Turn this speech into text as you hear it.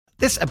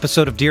This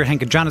episode of Dear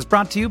Hank and John is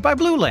brought to you by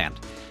Blue Land.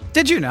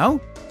 Did you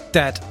know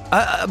that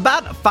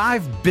about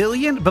 5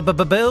 billion,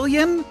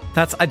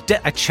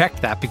 I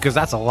checked that because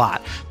that's a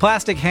lot,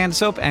 plastic hand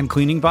soap and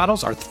cleaning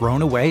bottles are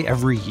thrown away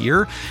every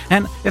year?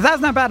 And if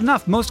that's not bad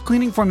enough, most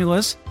cleaning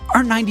formulas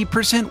are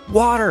 90%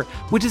 water,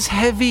 which is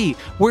heavy.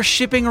 We're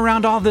shipping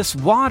around all this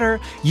water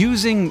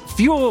using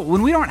fuel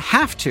when we don't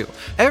have to.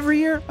 Every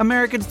year,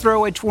 Americans throw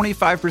away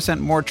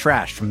 25% more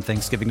trash from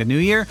Thanksgiving to New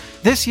Year.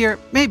 This year,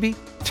 maybe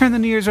turn the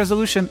New Year's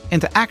resolution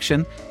into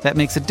action that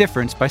makes a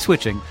difference by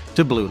switching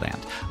to Blue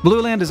Land.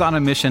 Blue Land is on a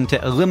mission to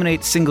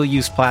eliminate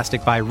single-use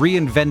plastic by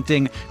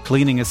reinventing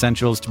cleaning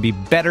essentials to be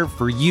better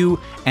for you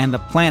and the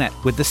planet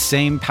with the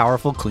same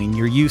powerful clean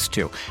you're used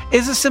to.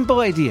 It's a simple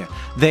idea.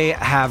 They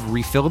have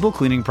refillable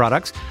cleaning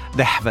products.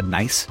 They have a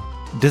nice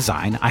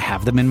design. I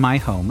have them in my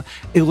home.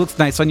 It looks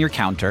nice on your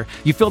counter.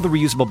 You fill the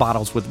reusable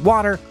bottles with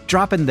water,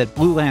 drop in the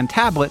Blue Land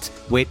tablets,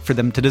 wait for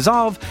them to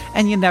dissolve,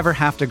 and you never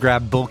have to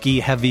grab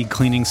bulky, heavy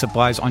cleaning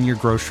supplies on your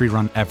grocery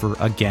run ever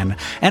again.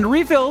 And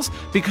refills,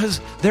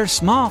 because they're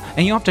small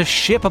and you don't have to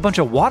ship a bunch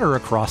of water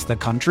across the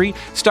country,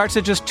 starts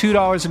at just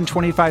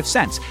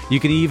 $2.25. You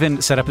can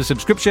even set up a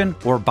subscription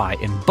or buy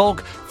in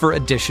bulk for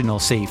additional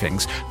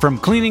savings. From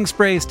cleaning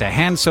sprays to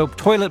hand soap,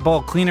 toilet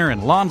bowl cleaner,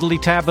 and laundry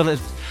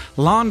tablets,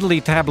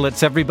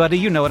 everybody,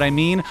 you know what I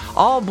mean.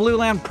 All Blue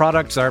Land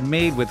products are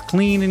made with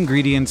clean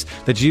ingredients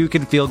that you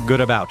can feel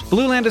good about.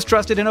 Blue Land is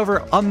trusted in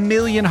over 1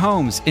 million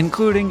homes,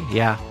 including,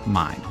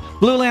 mine.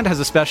 Blue Land has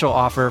a special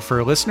offer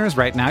for listeners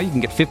right now. You can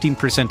get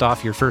 15%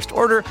 off your first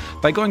order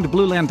by going to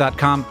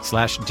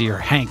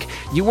blueland.com/dearhank.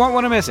 You won't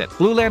want to miss it.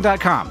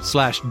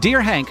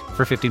 blueland.com/dearhank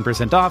for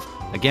 15% off.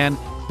 Again,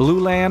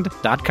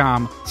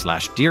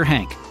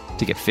 blueland.com/dearhank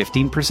to get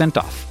 15%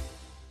 off.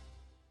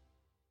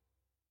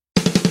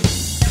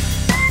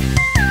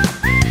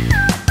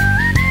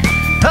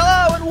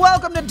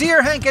 Welcome to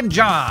Dear Hank and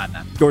John.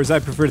 Or as I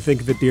prefer to think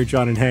of it, Dear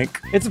John and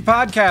Hank. It's a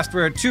podcast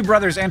where two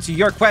brothers answer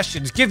your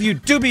questions, give you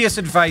dubious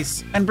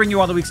advice, and bring you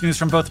all the week's news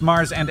from both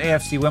Mars and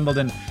AFC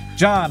Wimbledon.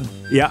 John.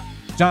 Yeah.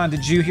 John,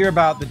 did you hear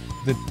about the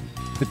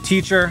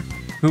teacher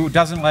who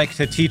doesn't like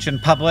to teach in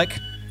public?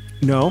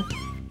 No.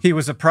 He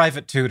was a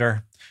private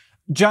tutor.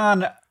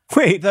 John.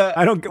 Wait,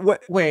 I don't get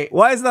what. Wait.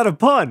 Why is that a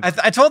pun?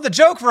 I told the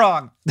joke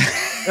wrong.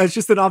 That's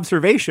just an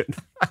observation.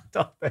 I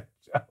told the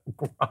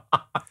joke wrong.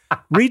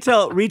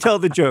 Retell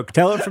the joke.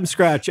 Tell it from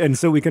scratch, and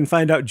so we can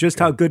find out just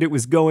how good it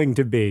was going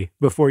to be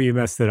before you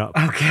messed it up.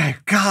 Okay.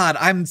 God,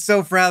 I'm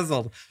so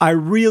frazzled. I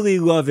really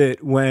love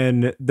it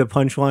when the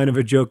punchline of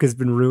a joke has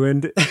been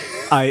ruined.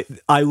 I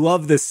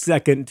love the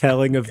second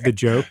telling of the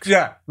joke.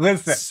 Yeah,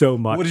 listen. So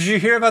much. Well, did you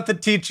hear about the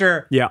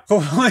teacher who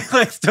only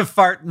likes to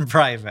fart in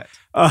private?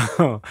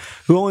 Oh,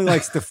 who only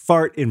likes to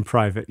fart in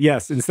private.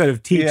 Yes, instead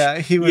of teach. Yeah,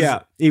 he was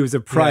a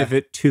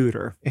private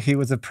tutor. He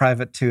was a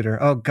private tutor.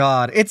 Oh,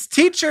 God. It's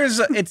teacher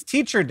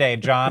day,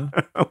 John.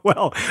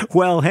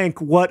 Well,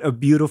 Hank, what a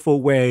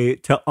beautiful way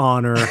to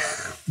honor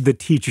the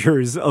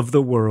teachers of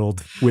the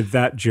world with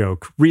that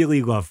joke.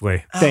 Really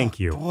lovely. Thank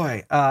you.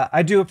 Boy,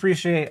 I do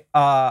appreciate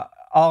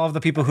all of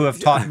the people who have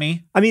taught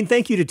me. I mean,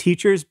 thank you to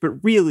teachers, but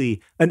really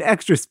an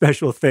extra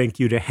special thank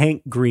you to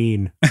Hank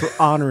Green for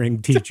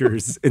honoring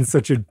teachers in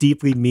such a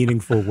deeply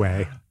meaningful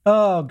way.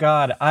 Oh,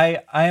 God. I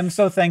am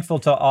so thankful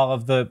to all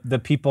of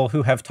the people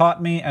who have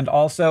taught me, and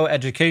also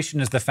education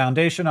is the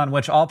foundation on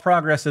which all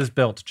progress is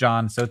built,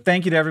 John. So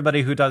thank you to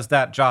everybody who does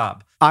that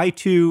job. I,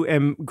 too,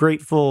 am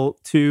grateful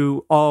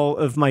to all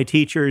of my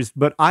teachers,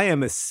 but I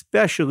am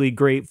especially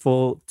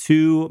grateful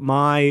to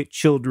my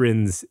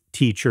children's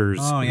teachers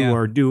who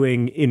are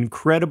doing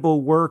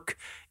incredible work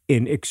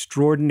in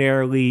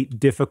extraordinarily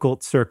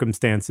difficult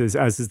circumstances,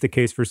 as is the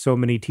case for so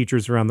many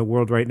teachers around the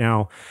world right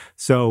now.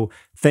 So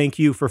thank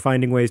you for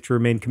finding ways to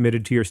remain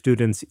committed to your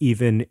students,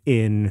 even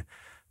in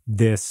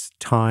this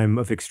time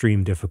of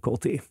extreme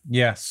difficulty.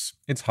 Yes,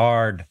 it's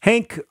hard.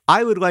 Hank,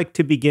 I would like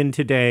to begin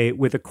today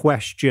with a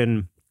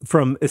question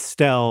from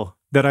Estelle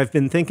that I've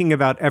been thinking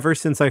about ever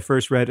since I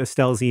first read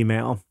Estelle's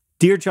email.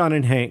 Dear John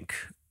and Hank,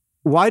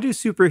 why do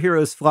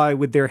superheroes fly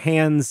with their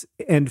hands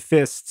and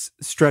fists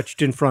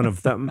stretched in front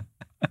of them?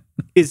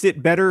 Is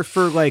it better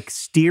for,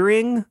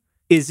 steering?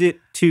 Is it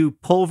to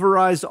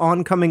pulverize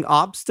oncoming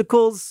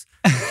obstacles?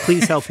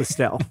 Please help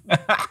Estelle.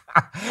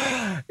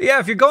 Yeah,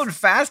 if you're going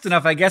fast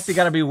enough, I guess you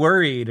got to be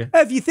worried.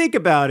 If you think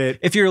about it.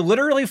 If you're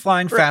literally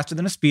flying faster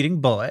than a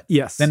speeding bullet,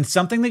 yes, then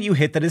something that you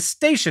hit that is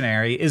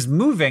stationary is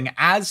moving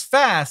as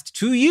fast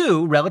to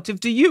you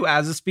relative to you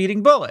as a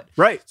speeding bullet.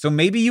 Right. So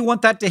maybe you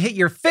want that to hit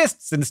your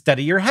fists instead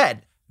of your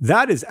head.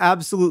 That is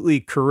absolutely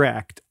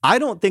correct. I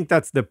don't think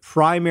that's the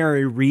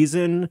primary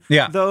reason,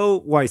 though,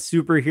 why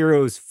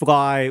superheroes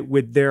fly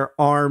with their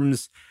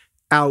arms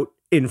out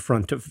in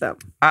front of them.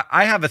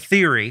 I have a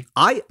theory,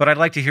 but I'd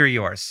like to hear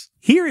yours.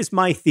 Here is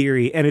my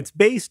theory, and it's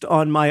based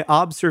on my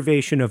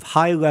observation of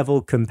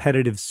high-level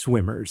competitive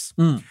swimmers.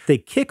 They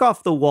kick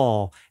off the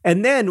wall,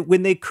 and then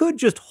when they could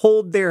just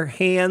hold their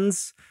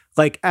hands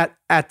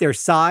at their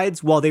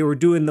sides while they were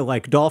doing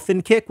the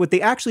dolphin kick, what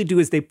they actually do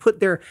is they put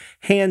their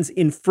hands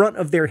in front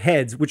of their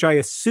heads, which I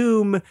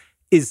assume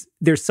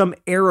there's some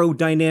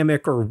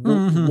aerodynamic or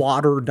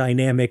water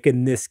dynamic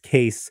in this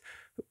case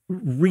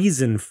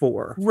reason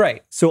for.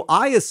 Right. So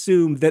I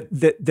assume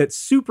that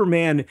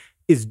Superman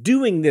is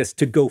doing this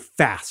to go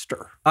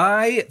faster.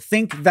 I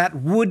think that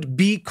would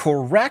be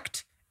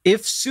correct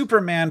if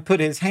Superman put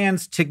his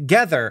hands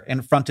together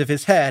in front of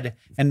his head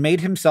and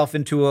made himself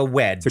into a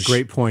wedge. It's a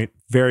great point.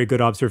 Very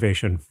good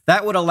observation.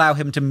 That would allow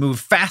him to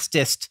move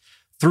fastest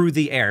through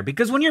the air.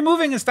 Because when you're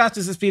moving as fast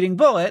as a speeding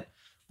bullet,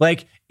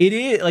 like it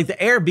is like the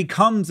air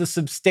becomes a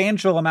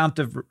substantial amount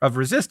of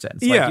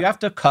resistance. Like you have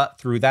to cut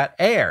through that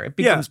air. It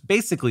becomes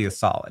basically a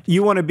solid.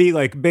 You want to be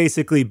like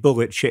basically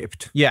bullet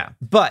shaped. Yeah,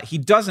 but he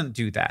doesn't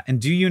do that.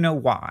 And do you know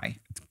why?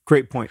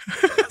 Great point.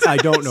 I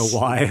don't know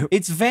why.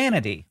 It's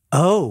vanity.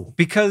 Oh.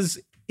 Because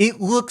it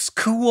looks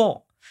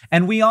cool.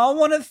 And we all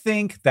want to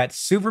think that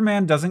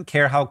Superman doesn't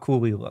care how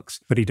cool he looks.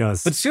 But he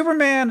does. But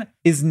Superman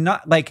is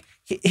not, like,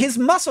 his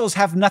muscles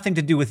have nothing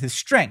to do with his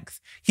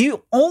strength. He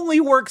only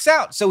works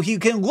out so he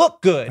can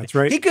look good. That's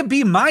right. He could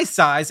be my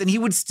size and he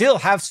would still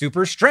have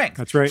super strength.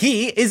 That's right.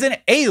 He is an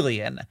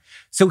alien.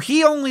 So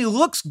he only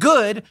looks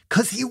good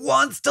because he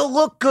wants to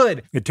look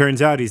good. It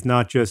turns out he's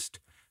not just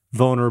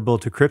vulnerable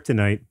to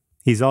kryptonite.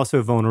 He's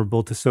also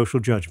vulnerable to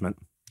social judgment.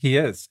 He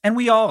is. And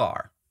we all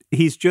are.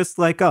 He's just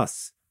like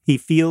us. He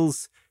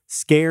feels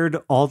scared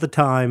all the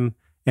time,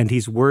 and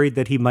he's worried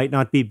that he might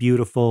not be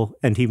beautiful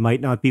and he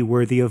might not be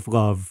worthy of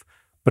love.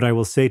 But I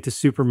will say to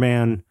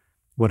Superman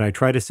what I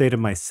try to say to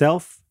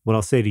myself, what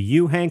I'll say to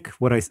you, Hank,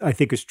 what I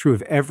think is true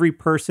of every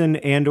person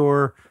and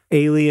or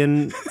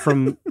alien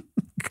from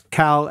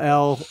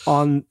Kal-El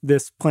on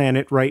this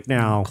planet right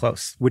now.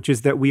 Close. Which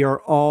is that we are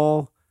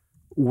all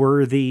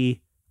worthy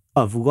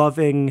of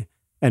loving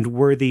and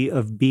worthy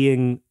of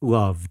being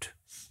loved.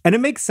 And it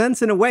makes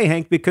sense in a way,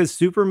 Hank, because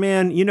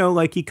Superman, you know,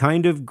 like he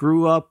kind of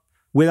grew up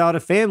without a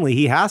family.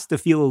 He has to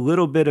feel a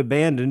little bit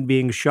abandoned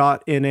being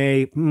shot in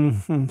a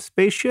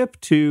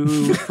spaceship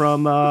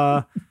from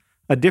a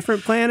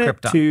different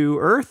planet Krypton. To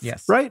Earth.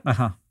 Yes. Right?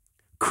 Uh-huh.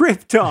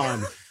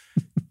 Krypton.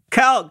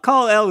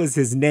 Kal-El is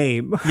his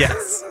name.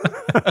 Yes.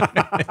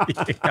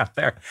 You got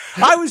there.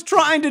 I was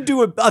trying to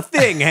do a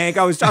thing, Hank.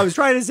 I was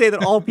trying to say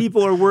that all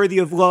people are worthy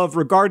of love,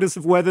 regardless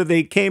of whether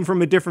they came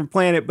from a different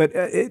planet. But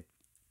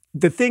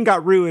the thing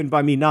got ruined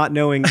by me not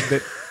knowing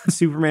that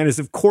Superman is,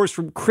 of course,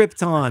 from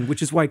Krypton,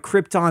 which is why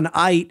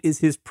Kryptonite is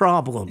his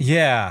problem.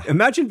 Yeah.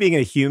 Imagine being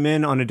a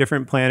human on a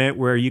different planet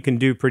where you can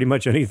do pretty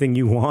much anything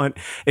you want,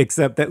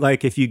 except that,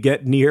 like, if you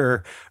get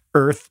near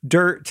Earth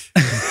dirt,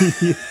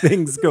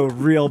 things go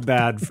real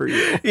bad for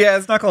you. Yeah,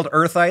 it's not called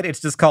Earthite.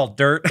 It's just called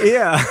dirt.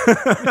 Yeah.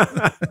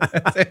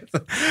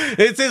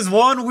 It's his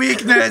one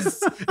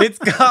weakness. It's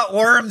got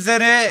worms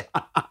in it.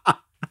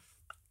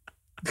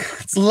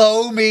 It's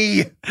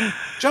loamy.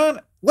 John,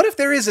 what if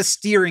there is a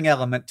steering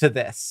element to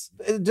this?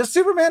 Does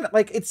Superman,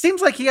 like, it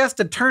seems like he has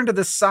to turn to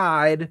the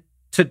side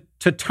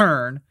to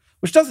turn,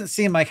 which doesn't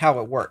seem like how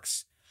it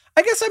works.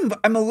 I guess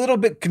I'm a little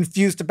bit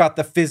confused about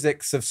the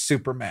physics of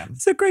Superman.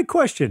 It's a great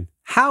question.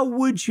 How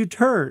would you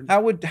turn?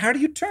 How do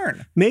you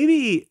turn?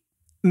 Maybe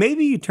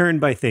you turn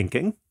by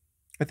thinking.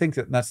 I think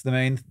that's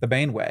the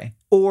main way.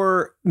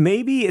 Or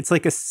maybe it's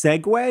like a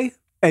segue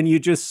and you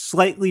just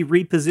slightly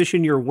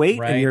reposition your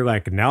weight and you're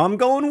like, now I'm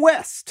going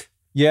west.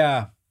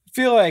 Yeah. I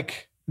feel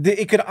like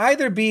it could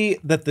either be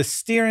that the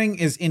steering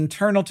is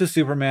internal to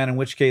Superman, in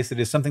which case it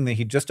is something that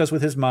he just does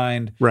with his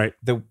mind. Right.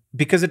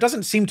 Because it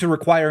doesn't seem to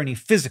require any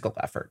physical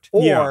effort.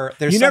 Or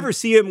there's never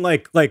see him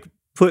like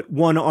put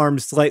one arm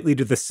slightly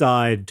to the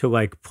side to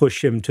like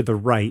push him to the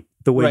right,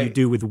 the way you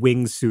do with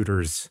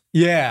wingsuiters.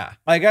 Yeah.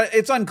 Like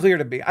it's unclear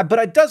to me. But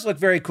it does look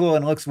very cool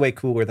and looks way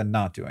cooler than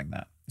not doing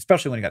that.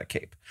 Especially when you got a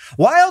cape.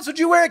 Why else would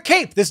you wear a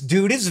cape? This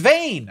dude is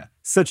vain.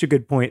 Such a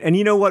good point. And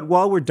you know what?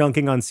 While we're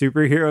dunking on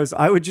superheroes,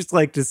 I would just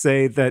like to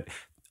say that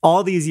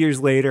all these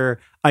years later,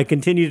 I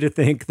continue to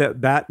think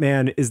that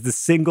Batman is the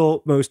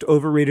single most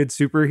overrated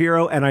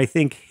superhero. And I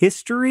think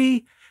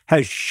history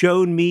has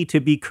shown me to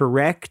be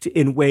correct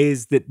in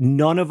ways that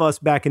none of us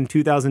back in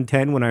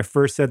 2010, when I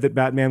first said that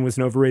Batman was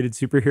an overrated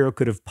superhero,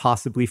 could have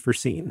possibly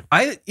foreseen.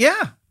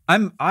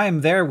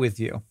 I'm there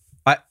with you.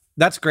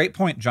 That's a great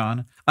point,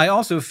 John. I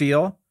also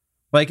feel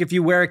like if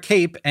you wear a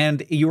cape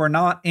and you are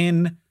not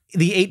in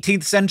the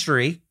 18th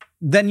century,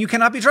 then you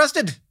cannot be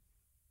trusted.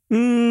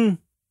 I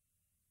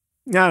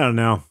don't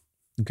know.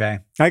 Okay.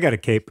 I got a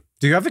cape.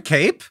 Do you have a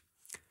cape?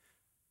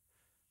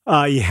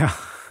 Yeah.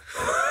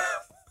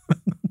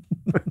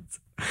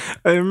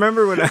 I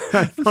remember when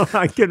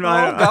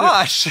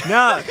gosh.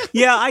 No,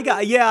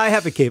 I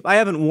have a cape. I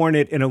haven't worn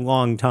it in a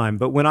long time,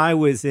 but when I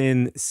was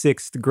in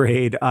 6th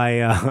grade,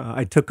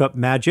 I took up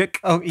magic.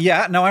 Oh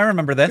yeah, no, I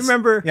remember this. You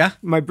remember? Yeah,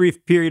 my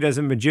brief period as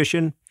a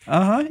magician.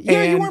 Yeah,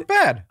 and, you weren't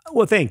bad.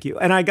 Well, thank you.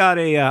 And I got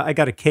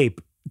a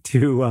cape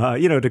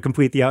to to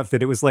complete the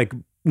outfit. It was like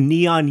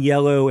neon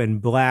yellow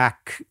and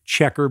black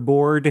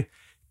checkerboard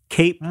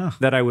cape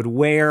that I would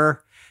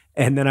wear.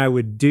 and then I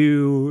would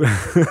do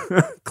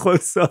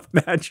close-up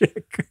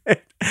magic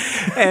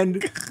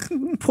and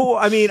pull.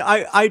 I mean,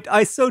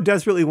 I so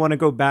desperately want to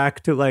go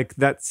back to like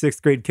that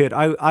 6th grade kid.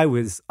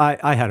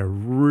 I had a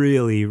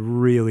really,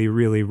 really,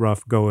 really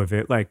rough go of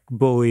it, like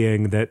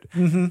bullying that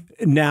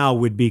now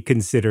would be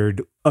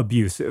considered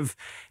abusive.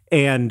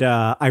 And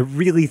I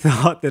really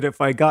thought that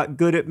if I got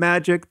good at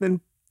magic,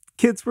 then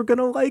kids were going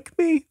to like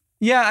me.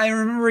 Yeah, I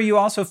remember you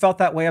also felt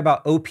that way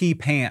about OP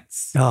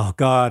pants. Oh,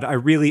 God.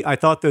 I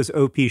thought those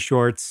OP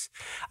shorts,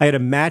 I had a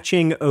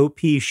matching OP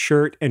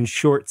shirt and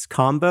shorts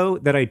combo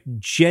that I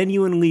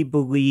genuinely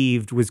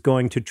believed was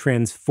going to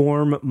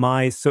transform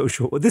my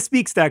social. This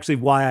speaks to actually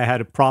why I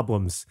had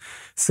problems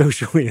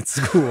socially at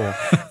school,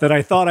 that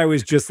I thought I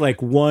was just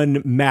like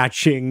one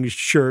matching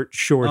shirt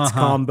shorts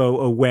combo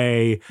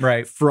away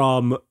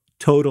from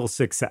total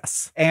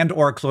success. And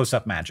or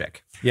close-up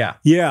magic. Yeah.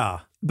 Yeah.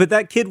 But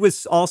that kid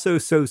was also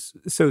so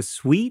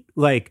sweet.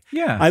 Like,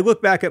 I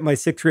look back at my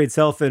 6th grade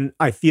self and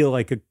I feel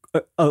like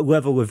a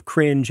level of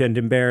cringe and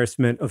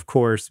embarrassment, of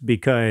course,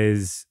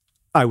 because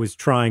I was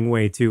trying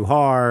way too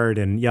hard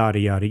and yada,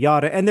 yada,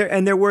 yada. And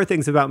there were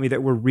things about me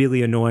that were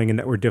really annoying and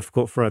that were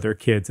difficult for other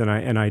kids. And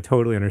I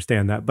totally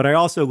understand that. But I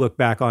also look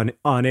back on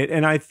it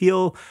and I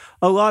feel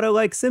a lot of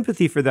like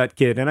sympathy for that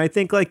kid. And I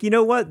think like, you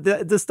know what?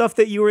 The stuff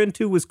that you were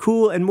into was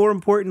cool. And more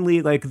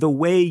importantly, like the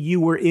way you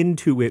were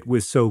into it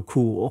was so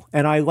cool.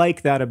 And I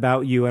like that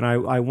about you. And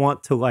I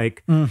want to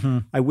like,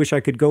 I wish I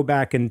could go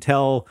back and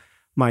tell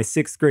my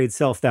 6th grade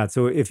self that.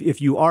 So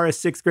if you are a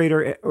 6th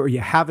grader or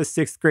you have a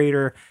 6th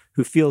grader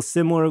who feels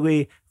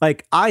similarly,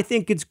 like, I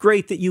think it's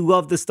great that you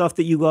love the stuff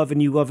that you love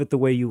and you love it the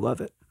way you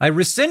love it. I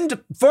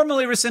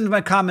formally rescind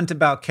my comment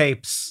about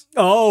capes.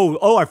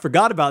 Oh, I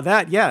forgot about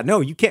that. Yeah, no,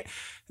 you can't.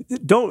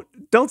 Don't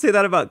say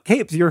that about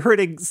capes. You're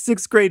hurting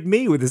 6th grade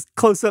me with this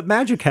close-up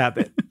magic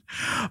habit.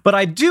 But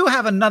I do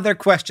have another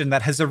question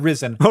that has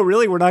arisen. Oh,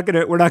 really? We're not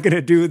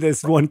gonna do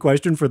this one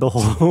question for the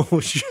whole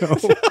show.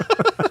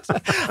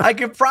 I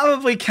could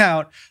probably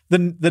count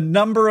the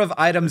number of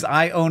items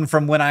I own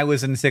from when I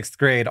was in 6th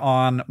grade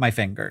on my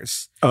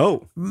fingers.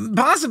 Oh.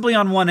 Possibly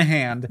on one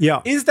hand.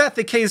 Yeah. Is that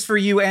the case for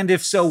you? And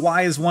if so,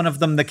 why is one of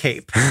them the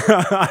cape?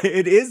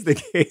 It is the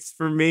case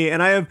for me.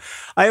 And I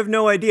have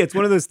no idea. It's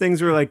one of those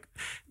things where like,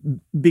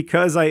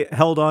 because I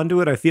held on to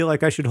it, I feel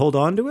like I should hold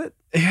on to it.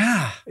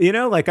 Yeah. You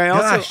know, like I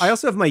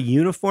also have my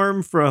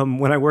uniform from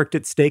when I worked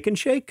at Steak and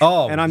Shake.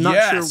 Oh, and I'm not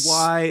sure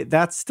why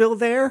that's still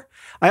there.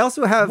 I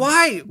also have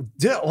why.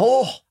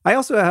 I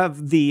also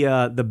have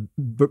the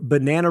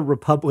Banana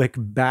Republic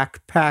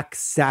backpack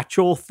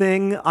satchel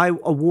thing I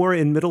wore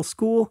in middle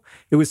school.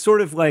 It was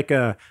sort of like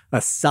a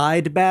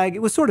side bag.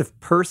 It was sort of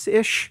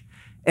purse-ish.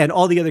 And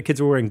all the other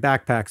kids were wearing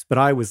backpacks, but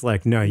I was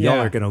like, no, y'all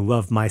are going to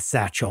love my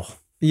satchel.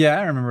 Yeah,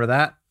 I remember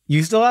that.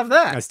 You still have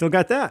that? I still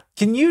got that.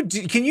 Can you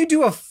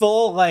do a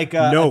full like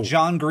a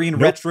John Green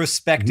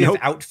retrospective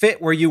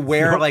outfit where you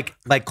wear like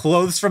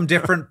clothes from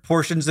different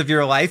portions of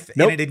your life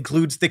and it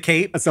includes the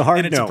cape? That's a hard no.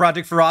 And it's a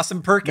Project for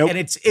Awesome perk and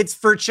it's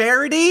for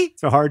charity?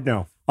 It's a hard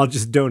no. I'll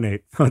just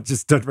donate.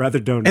 I'd rather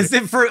donate. Is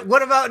it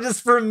what about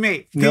just for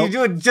me? Can you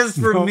do it just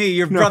for me,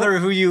 your brother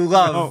who you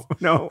love,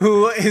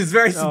 who is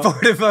very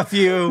supportive of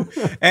you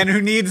and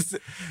who needs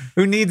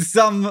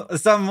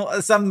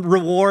some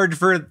reward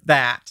for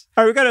that?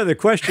 All right, we got another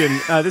question.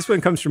 This one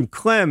comes from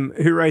Clem,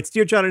 who writes,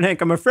 Dear John and Hank,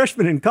 I'm a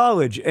freshman in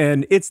college,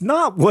 and it's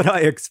not what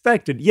I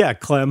expected. Yeah,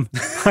 Clem,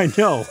 I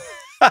know.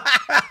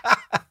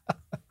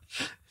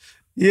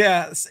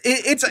 Yes,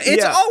 it's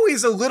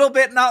always a little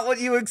bit not what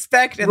you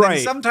expect, and then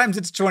sometimes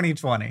it's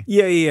 2020.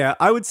 Yeah.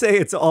 I would say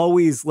it's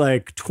always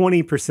like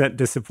 20%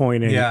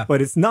 disappointing,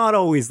 but it's not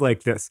always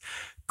like this.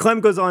 Clem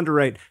goes on to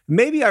write,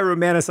 maybe I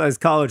romanticized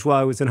college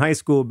while I was in high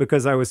school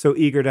because I was so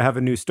eager to have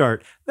a new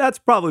start. That's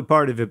probably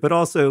part of it, but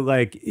also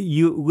like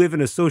you live in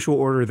a social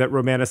order that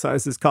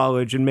romanticizes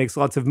college and makes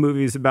lots of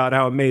movies about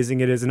how amazing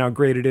it is and how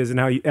great it is and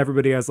how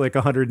everybody has like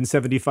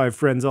 175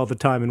 friends all the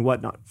time and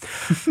whatnot.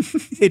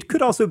 It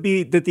could also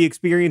be that the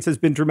experience has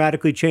been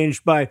dramatically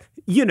changed by,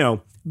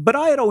 but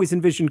I had always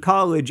envisioned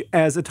college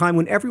as a time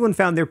when everyone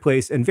found their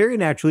place and very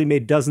naturally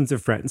made dozens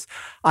of friends.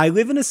 I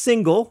live in a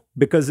single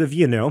because of,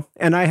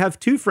 and I have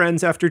 2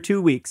 friends after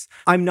 2 weeks.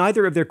 I'm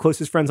neither of their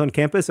closest friends on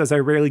campus as I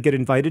rarely get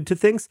invited to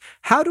things.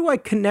 How do I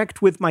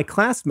connect with my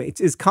classmates?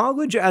 Is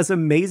college as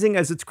amazing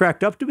as it's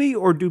cracked up to be,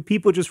 or do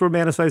people just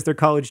romanticize their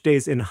college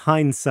days in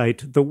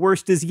hindsight? The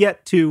worst is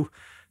yet to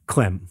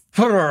Clem.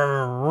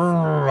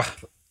 Well,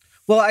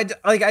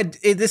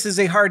 this is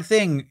a hard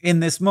thing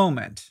in this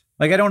moment.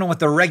 Like, I don't know what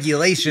the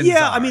regulations are.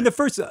 Yeah, I mean,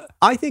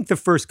 I think the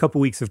first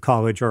couple weeks of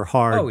college are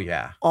hard. Oh,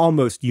 yeah.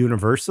 Almost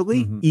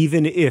universally,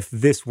 even if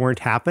this weren't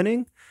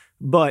happening.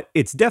 But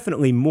it's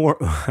definitely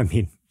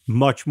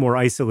much more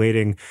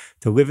isolating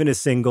to live in a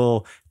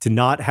single, to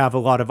not have a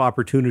lot of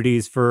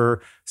opportunities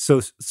for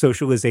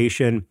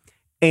socialization.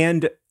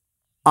 And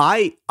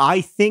I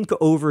think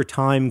over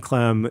time,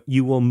 Clem,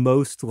 you will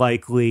most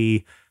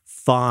likely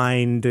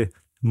find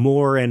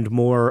more and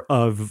more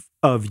of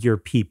your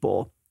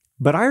people.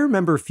 But I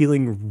remember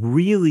feeling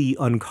really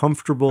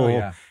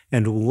uncomfortable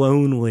and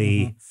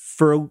lonely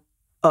for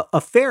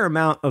a fair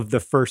amount of the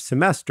first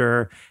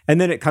semester,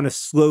 and then it kind of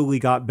slowly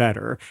got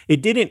better.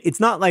 It's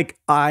not like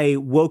I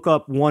woke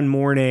up one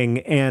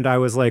morning and I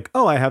was like,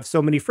 oh, I have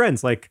so many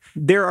friends. Like,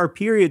 there are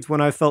periods when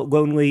I felt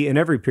lonely in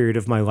every period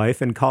of my life,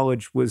 and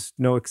college was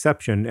no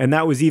exception. And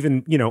that was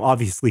even,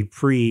 obviously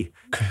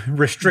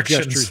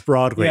restrictions. Gestures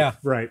broadly. Yeah.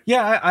 Right.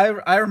 Yeah,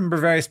 I remember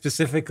very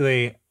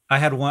specifically, I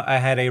had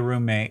a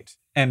roommate,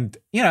 and,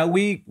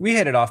 we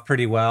hit it off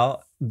pretty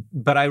well,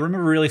 but I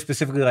remember really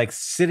specifically like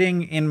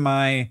sitting in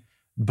my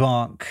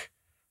bunk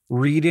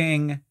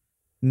reading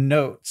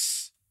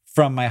notes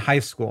from my high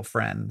school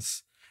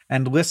friends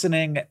and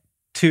listening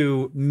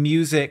to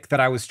music that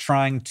I was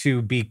trying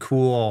to be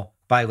cool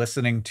by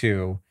listening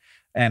to,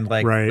 and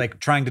like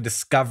trying to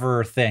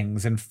discover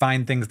things and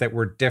find things that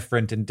were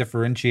different and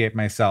differentiate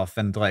myself,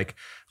 and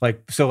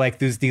so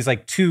there's these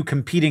like two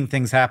competing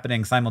things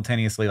happening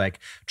simultaneously, like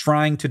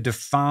trying to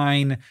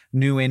define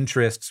new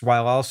interests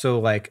while also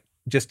like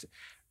just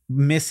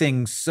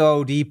missing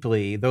so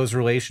deeply those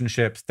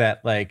relationships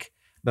that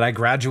I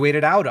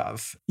graduated out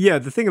of. Yeah,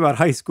 the thing about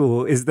high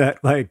school is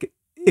that, like,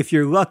 if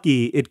you're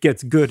lucky, it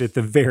gets good at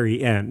the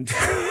very end.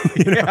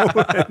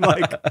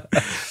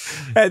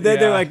 And then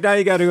they're like, now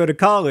you got to go to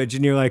college,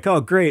 and you're like,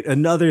 oh, great,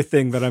 another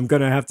thing that I'm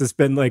going to have to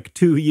spend like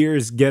 2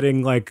 years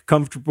getting like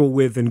comfortable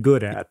with and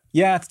good at.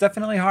 Yeah, it's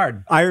definitely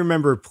hard. I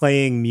remember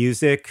playing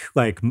music,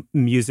 like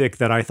music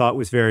that I thought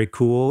was very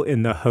cool,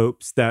 in the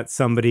hopes that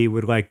somebody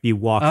would like be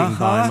walking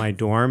by my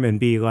dorm and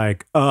be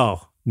like,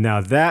 oh,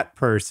 now that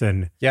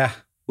person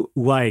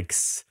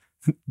likes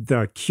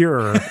The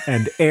Cure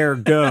and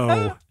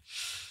Ergo.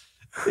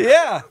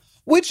 Yeah.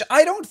 Which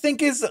I don't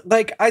think is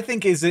like, I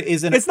think is an,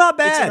 it's not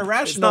bad. It's an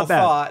irrational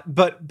thought,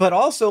 but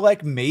also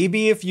like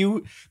maybe if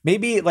you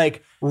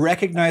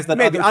recognize that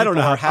other people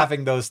are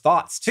having those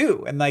thoughts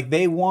too, and like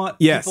they want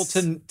people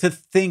to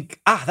think,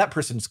 that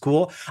person's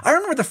cool. I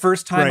remember the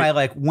first time I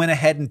like went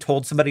ahead and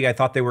told somebody I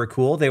thought they were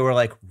cool. They were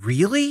like,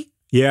 really?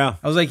 Yeah.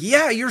 I was like,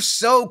 yeah, you're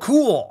so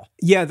cool.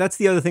 Yeah, that's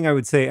the other thing I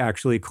would say,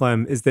 actually,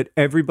 Clem, is that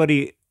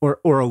everybody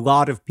or a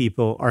lot of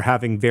people are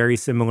having very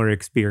similar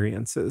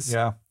experiences.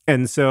 Yeah.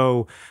 And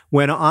so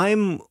when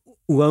I'm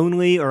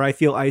lonely or I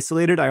feel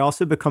isolated, I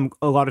also become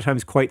a lot of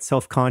times quite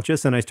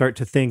self-conscious, and I start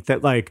to think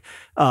that like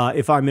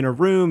if I'm in a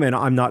room and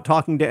I'm not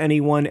talking to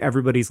anyone,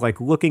 everybody's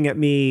like looking at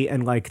me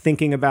and like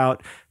thinking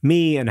about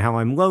me and how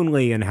I'm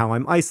lonely and how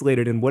I'm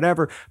isolated and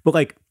whatever. But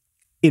like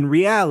in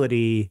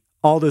reality,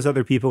 all those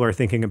other people are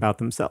thinking about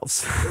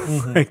themselves.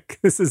 Mm-hmm. Like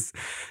this is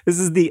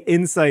the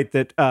insight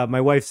that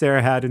my wife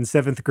Sarah had in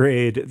 7th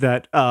grade,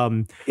 that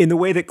in the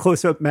way that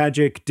close-up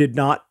magic did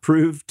not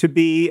prove to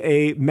be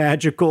a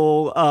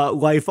magical,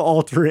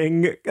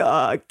 life-altering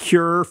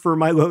cure for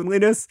my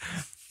loneliness,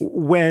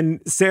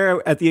 when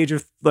Sarah, at the age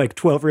of like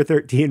 12 or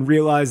 13,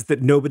 realized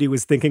that nobody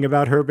was thinking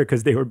about her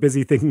because they were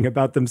busy thinking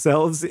about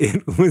themselves,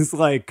 it was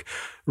like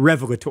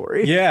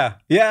revelatory. Yeah.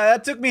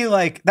 That took me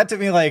like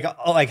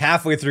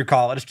halfway through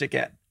college to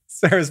get.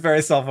 Sarah's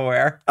very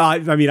self-aware. I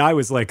mean, I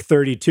was like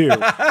 32.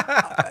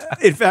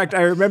 In fact,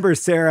 I remember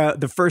Sarah,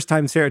 the first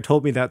time Sarah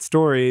told me that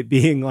story,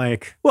 being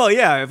like, well,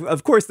 yeah,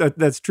 of course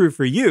that's true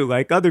for you.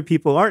 Like, other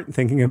people aren't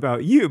thinking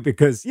about you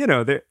because,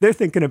 they're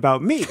thinking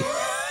about me.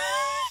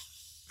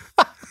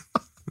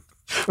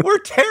 We're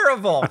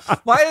terrible.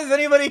 Why does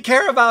anybody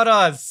care about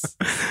us?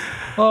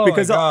 Oh,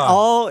 because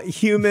all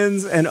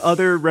humans and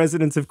other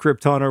residents of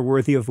Krypton are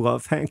worthy of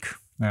love, Hank.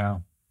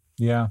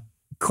 Yeah.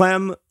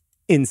 Clem,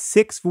 in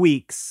 6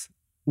 weeks,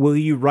 will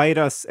you write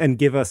us and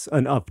give us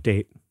an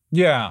update?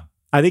 Yeah.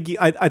 I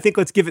think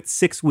let's give it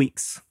 6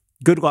 weeks.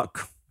 Good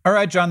luck. All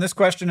right, John, this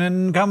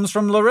question comes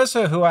from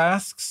Larissa, who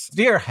asks,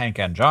 Dear Hank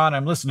and John,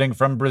 I'm listening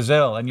from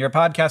Brazil, and your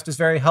podcast is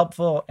very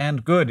helpful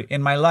and good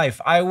in my life.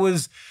 I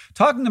was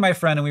talking to my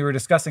friend, and we were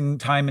discussing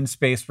time and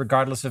space,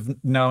 regardless of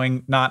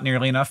knowing not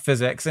nearly enough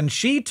physics, and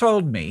she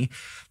told me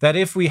that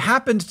if we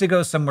happened to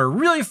go somewhere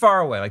really far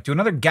away, like to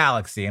another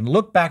galaxy, and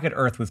look back at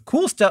Earth with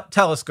cool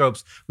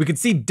telescopes, we could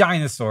see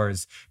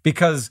dinosaurs,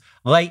 because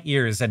light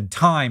years and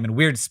time and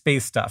weird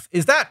space stuff.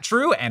 Is that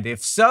true? And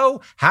if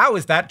so, how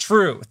is that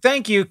true?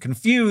 Thank you,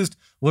 confused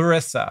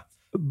Larissa.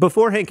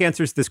 Before Hank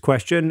answers this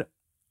question,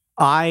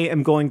 I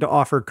am going to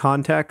offer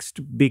context,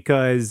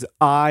 because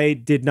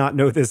I did not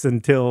know this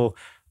until,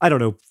 I don't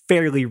know,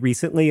 fairly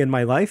recently in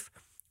my life.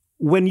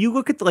 When you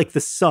look at like the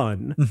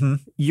sun, mm-hmm.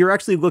 you're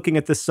actually looking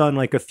at the sun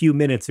like a few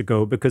minutes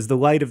ago, because the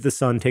light of the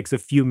sun takes a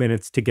few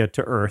minutes to get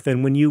to Earth.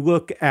 And when you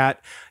look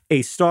at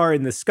a star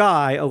in the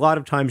sky, a lot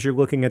of times you're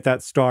looking at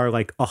that star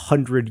like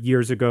 100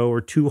 years ago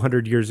or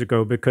 200 years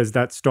ago, because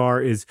that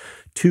star is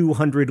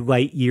 200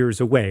 light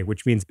years away,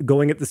 which means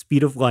going at the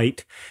speed of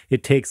light,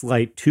 it takes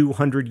light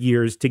 200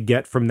 years to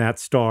get from that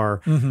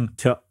star mm-hmm.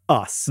 to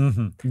us.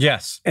 Mm-hmm.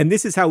 Yes. And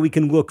this is how we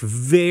can look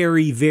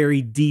very,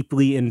 very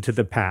deeply into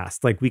the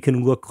past. Like we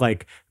can look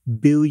like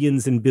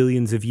billions and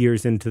billions of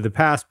years into the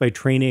past by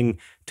training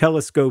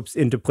telescopes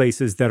into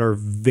places that are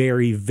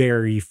very,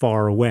 very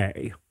far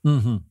away.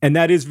 Mm-hmm. And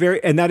that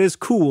is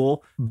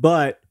cool.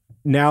 But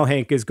now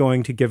Hank is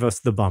going to give us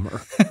the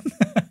bummer.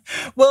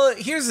 Well,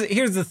 here's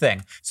the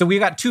thing. So we've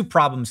got two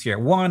problems here.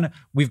 One,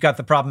 we've got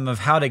the problem of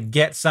how to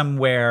get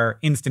somewhere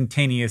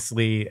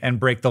instantaneously and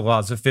break the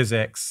laws of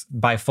physics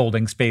by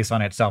folding space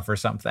on itself or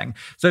something.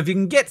 So if you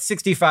can get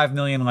 65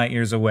 million light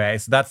years away,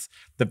 so that's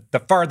the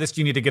farthest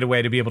you need to get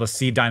away to be able to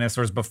see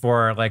dinosaurs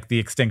before like the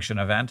extinction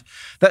event.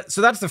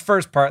 So that's the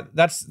first part.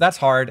 That's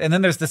hard. And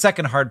then there's the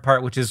second hard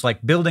part, which is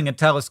like building a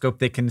telescope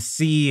that can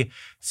see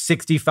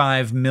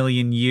 65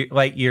 million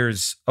light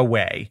years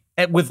away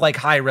with like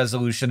high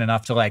resolution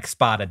enough to like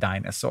spot a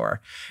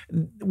dinosaur,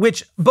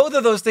 which both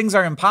of those things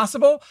are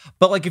impossible.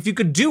 But like if you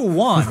could do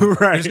one,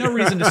 right, there's no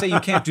reason to say you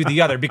can't do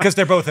the other because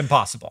they're both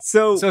impossible.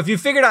 So if you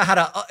figured out how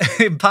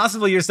to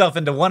impossible yourself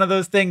into one of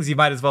those things, you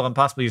might as well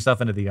impossible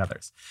yourself into the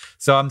others.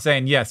 So I'm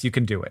saying, yes, you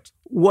can do it.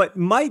 What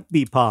might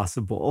be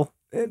possible,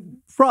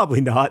 probably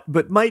not,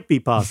 but might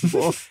be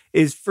possible,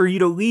 is for you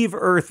to leave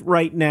Earth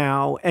right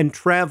now and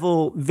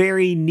travel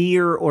very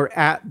near or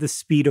at the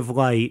speed of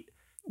light,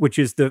 which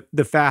is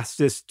the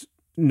fastest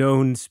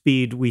known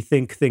speed we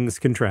think things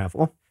can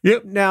travel.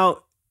 Yep.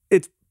 Now,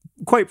 it's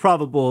quite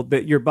probable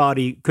that your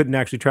body couldn't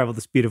actually travel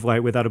the speed of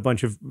light without a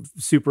bunch of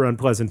super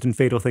unpleasant and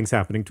fatal things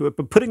happening to it.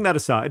 But putting that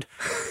aside,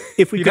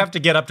 if we You'd have to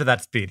get up to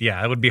that speed.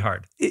 Yeah, it would be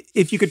hard.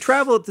 If you could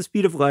travel at the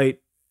speed of light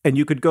and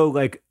you could go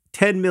like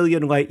 10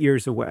 million light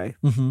years away,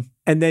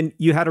 and then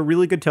you had a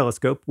really good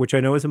telescope, which I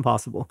know is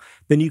impossible,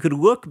 then you could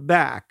look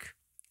back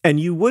and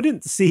you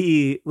wouldn't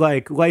see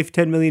like life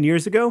 10 million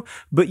years ago,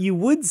 but you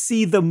would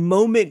see the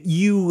moment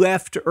you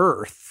left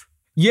Earth.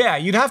 Yeah,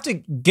 you'd have to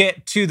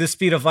get to the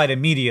speed of light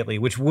immediately,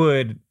 which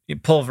would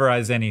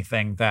pulverize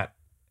anything that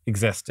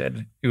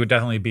existed. It would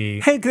definitely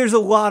be... Hank, there's a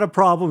lot of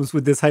problems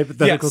with this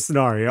hypothetical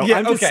scenario. Yeah,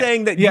 I'm just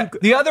saying that... Yeah.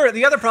 The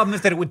other problem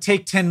is that it would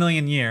take 10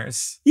 million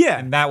years. Yeah,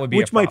 and that would be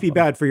which might be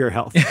bad for your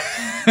health.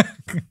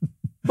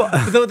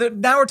 Though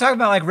now we're talking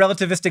about like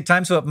relativistic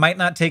time, so it might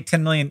not take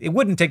 10 million. It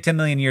wouldn't take 10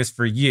 million years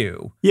for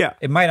you. Yeah.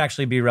 It might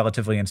actually be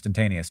relatively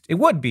instantaneous. It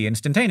would be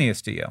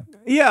instantaneous to you.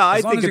 Yeah,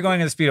 as long as you're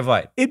going at the speed of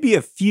light. It'd be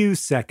a few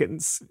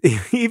seconds,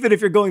 even if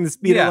you're going the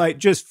speed of light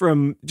just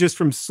from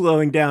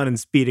slowing down and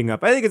speeding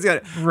up. I think it's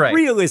got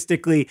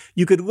realistically,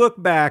 you could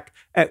look back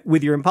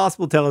with your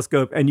impossible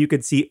telescope and you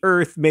could see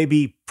Earth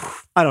maybe,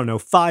 I don't know,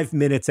 5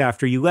 minutes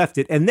after you left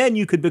it. And then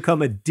you could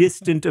become a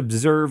distant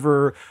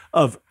observer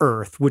of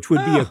Earth, which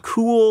would be a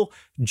cool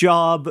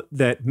job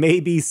that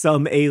maybe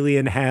some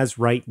alien has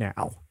right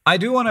now. I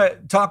do want to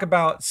talk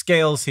about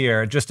scales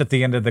here just at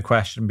the end of the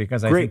question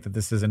because I think that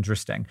this is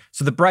interesting.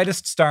 So the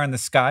brightest star in the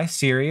sky,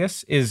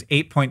 Sirius, is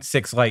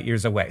 8.6 light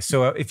years away.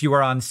 So if you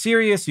are on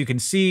Sirius, you can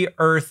see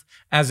Earth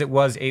as it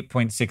was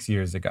 8.6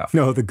 years ago.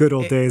 No, the good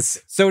old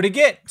days. So to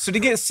get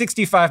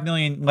 65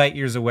 million light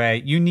years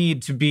away, you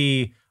need to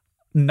be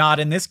not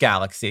in this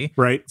galaxy.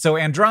 Right. So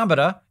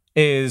Andromeda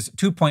is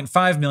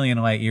 2.5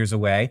 million light years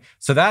away.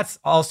 So that's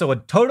also a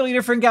totally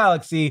different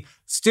galaxy,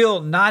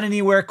 still not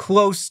anywhere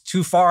close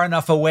to far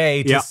enough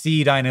away to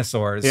see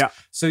dinosaurs. Yeah.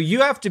 So you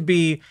have to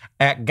be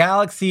at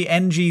galaxy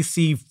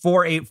NGC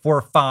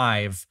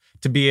 4845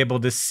 to be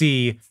able to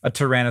see a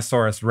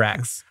Tyrannosaurus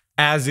Rex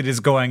as it is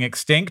going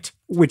extinct.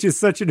 Which is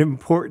such an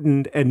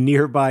important and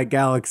nearby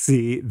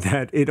galaxy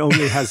that it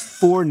only has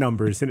 4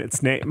 numbers in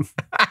its name.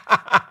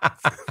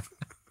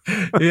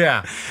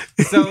 Yeah.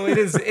 So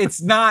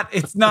it's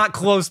not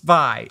close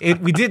by.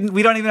 We don't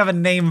even have a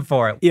name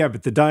for it. Yeah,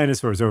 but the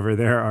dinosaurs over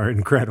there are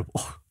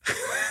incredible.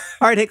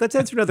 All right, Hank, let's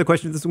answer another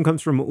question. This one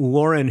comes from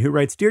Lauren, who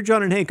writes, Dear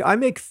John and Hank, I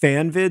make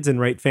fan vids and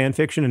write fan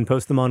fiction and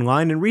post them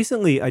online. And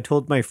recently I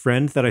told my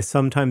friend that I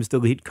sometimes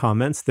delete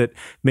comments that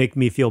make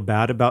me feel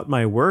bad about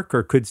my work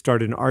or could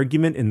start an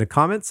argument in the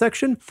comment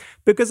section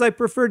because I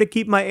prefer to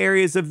keep my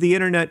areas of the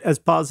internet as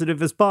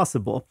positive as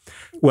possible.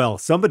 Well,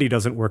 somebody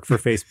doesn't work for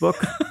Facebook.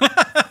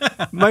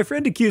 My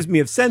friend accused me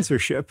of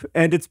censorship,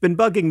 and it's been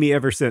bugging me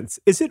ever since.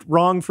 Is it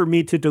wrong for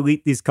me to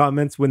delete these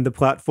comments when the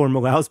platform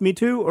allows me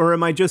to, or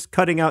am I just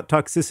cutting out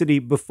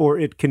toxicity before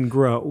it can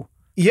grow?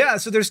 Yeah,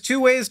 so there's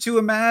two ways to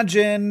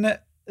imagine.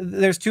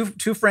 There's two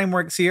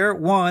frameworks here.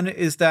 One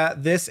is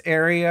that this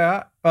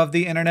area of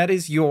the internet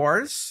is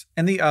yours,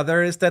 and the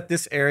other is that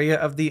this area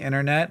of the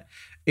internet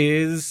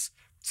is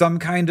some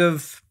kind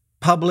of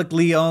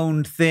publicly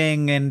owned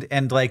thing,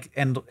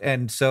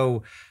 and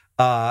so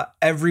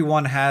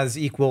everyone has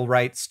equal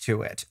rights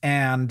to it.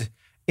 And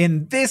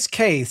in this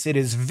case, it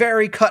is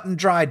very cut and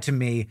dried to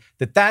me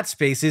that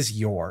space is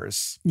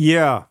yours.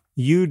 Yeah,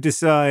 you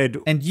decide.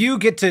 And you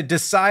get to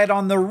decide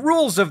on the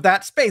rules of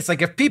that space.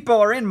 Like if people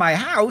are in my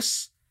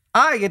house,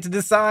 I get to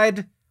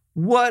decide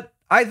what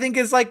I think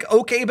is like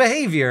okay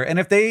behavior. And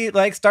if they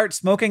like start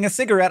smoking a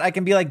cigarette, I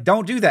can be like,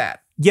 don't do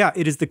that. Yeah,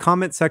 it is the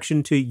comment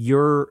section to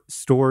your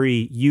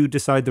story. You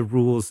decide the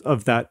rules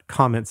of that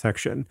comment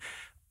section.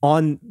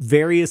 on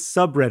various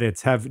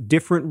subreddits have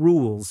different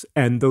rules,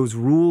 and those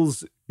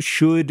rules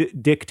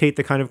should dictate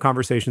the kind of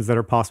conversations that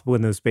are possible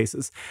in those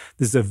spaces.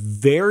 This is a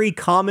very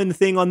common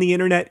thing on the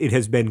internet. It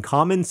has been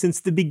common since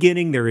the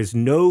beginning. There is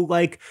no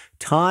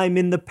time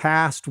in the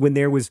past when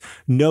there was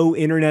no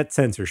internet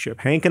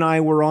censorship. Hank and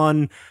I were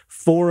on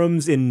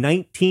forums in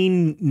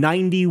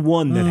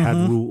 1991 that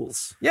had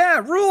rules. Yeah,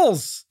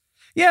 rules.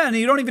 Yeah, and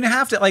you don't even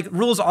have to,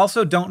 rules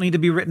also don't need to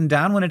be written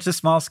down when it's a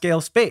small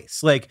scale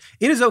space. It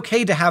is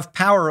okay to have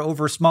power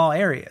over small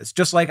areas,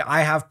 just like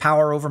I have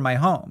power over my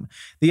home.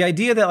 The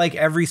idea that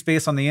every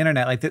space on the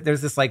internet,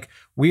 there's this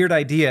weird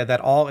idea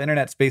that all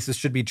internet spaces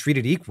should be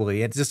treated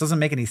equally. It just doesn't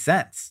make any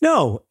sense.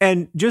 No,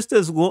 and just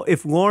as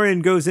if Lauren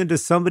goes into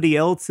somebody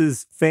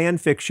else's fan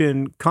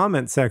fiction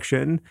comment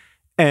section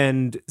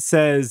and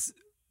says,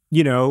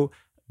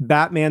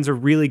 Batman's a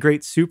really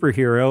great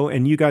superhero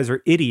and you guys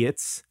are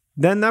idiots,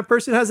 then that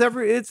person has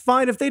it's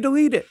fine if they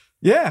delete it.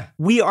 Yeah.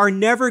 We are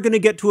never going to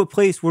get to a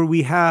place where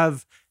we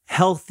have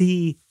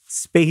healthy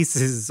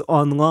spaces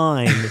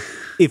online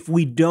if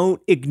we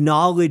don't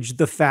acknowledge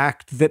the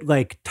fact that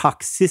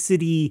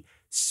toxicity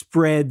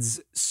spreads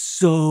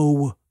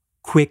so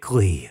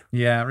quickly.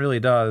 Yeah, it really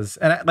does.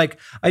 And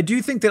I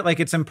do think that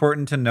it's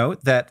important to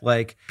note that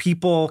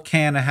people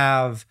can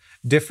have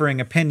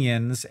differing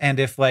opinions, and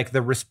if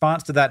the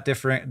response to that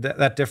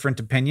different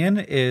opinion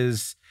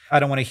is, I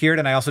don't want to hear it,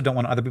 and I also don't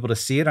want other people to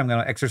see it, I'm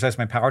going to exercise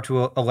my power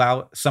to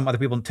allow some other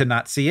people to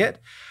not see it,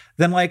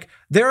 then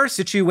there are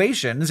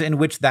situations in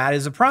which that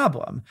is a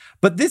problem.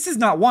 But this is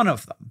not one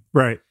of them.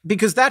 Right.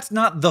 Because that's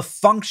not the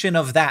function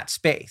of that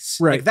space.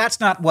 Right. That's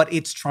not what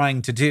it's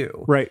trying to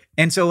do. Right.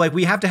 And so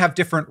we have to have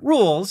different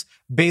rules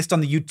based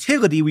on the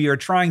utility we are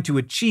trying to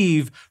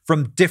achieve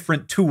from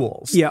different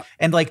tools. Yeah.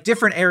 And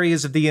different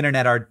areas of the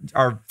internet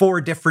are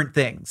for different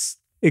things.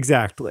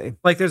 Exactly.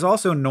 There's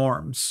also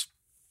norms,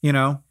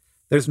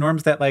 There's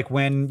norms that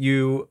when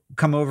you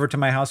come over to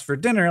my house for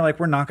dinner,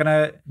 we're not going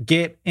to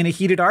get in a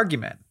heated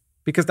argument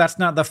because that's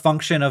not the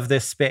function of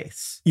this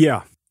space.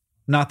 Yeah.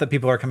 Not that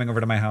people are coming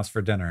over to my house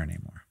for dinner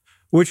anymore.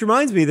 Which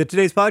reminds me that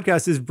today's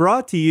podcast is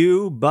brought to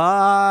you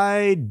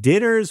by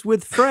Dinners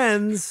with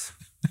Friends.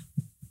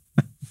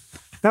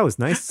 That was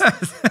nice.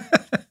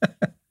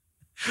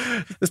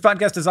 This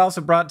podcast is also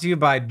brought to you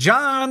by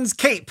John's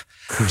Cape.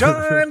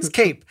 John's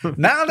Cape.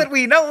 Now that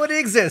we know it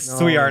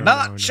exists, we are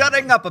not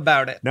shutting up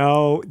about it.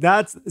 No,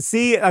 that's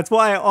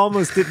why I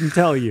almost didn't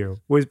tell you,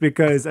 was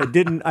because I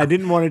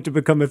didn't want it to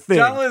become a thing.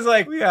 John was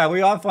yeah, we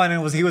offline,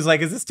 and he was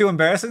is this too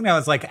embarrassing? And I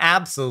was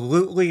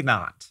absolutely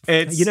not.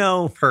 It's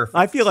perfect.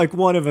 I feel like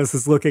one of us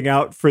is looking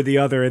out for the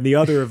other, and the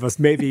other of us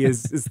maybe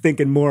is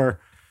thinking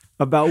more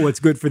about what's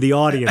good for the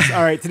audience.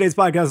 All right, today's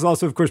podcast is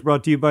also, of course,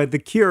 brought to you by The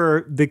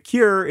Cure. The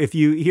Cure, if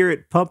you hear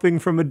it pumping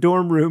from a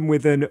dorm room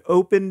with an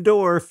open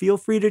door, feel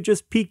free to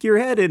just peek your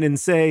head in and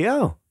say,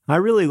 oh, I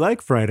really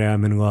like Friday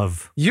I'm in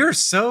Love. You're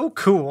so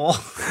cool.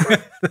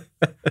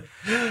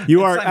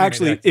 You are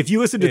actually, if you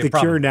listen to The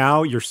Cure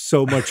now, you're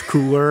so much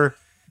cooler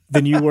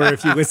than you were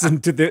if you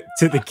listened to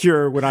the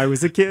Cure when I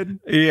was a kid.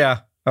 Yeah.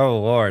 Oh,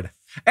 Lord.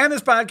 And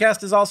this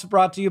podcast is also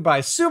brought to you by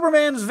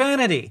Superman's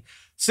Vanity.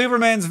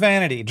 Superman's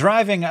Vanity,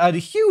 driving a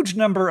huge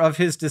number of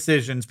his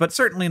decisions, but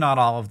certainly not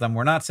all of them.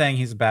 We're not saying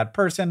he's a bad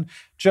person,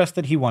 just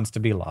that he wants to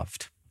be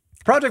loved.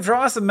 Project for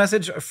Awesome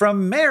message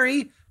from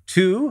Mary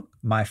to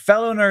my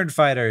fellow nerd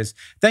fighters.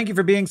 Thank you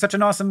for being such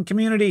an awesome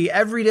community.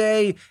 Every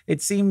day,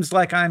 it seems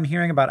like I'm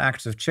hearing about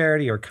acts of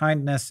charity or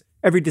kindness.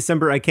 Every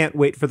December, I can't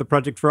wait for the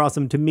Project for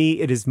Awesome. To me,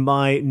 it is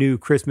my new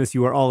Christmas.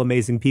 You are all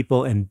amazing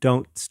people, and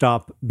don't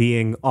stop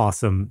being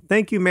awesome.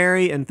 Thank you,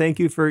 Mary, and thank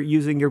you for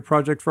using your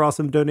Project for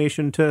Awesome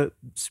donation to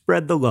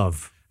spread the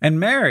love. And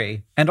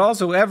Mary, and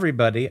also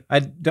everybody,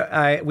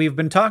 we've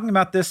been talking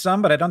about this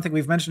some, but I don't think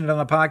we've mentioned it on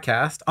the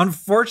podcast.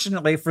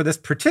 Unfortunately, for this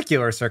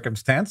particular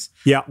circumstance,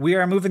 we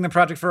are moving the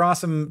Project for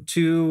Awesome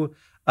to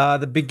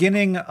the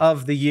beginning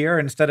of the year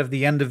instead of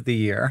the end of the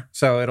year.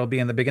 So it'll be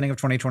in the beginning of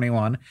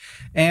 2021.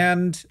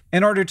 And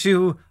in order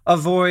to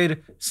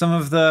avoid some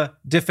of the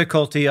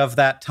difficulty of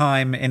that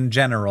time in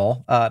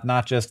general,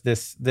 not just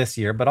this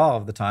year, but all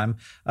of the time,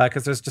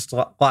 because there's just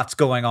lots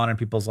going on in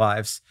people's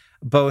lives,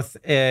 both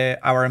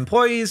our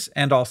employees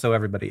and also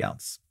everybody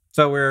else.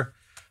 So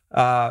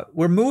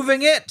we're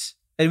moving it.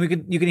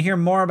 And you can hear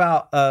more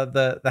about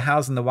the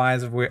hows and the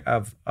whys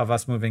of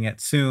us moving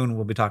it soon.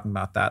 We'll be talking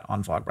about that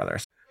on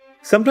Vlogbrothers.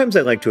 Sometimes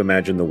I like to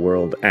imagine the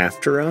world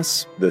after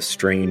us, the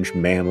strange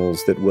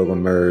mammals that will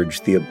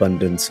emerge, the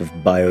abundance of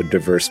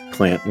biodiverse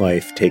plant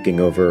life taking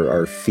over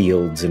our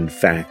fields and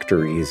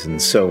factories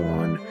and so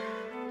on.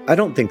 I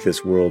don't think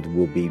this world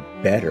will be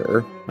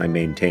better. I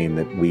maintain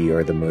that we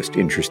are the most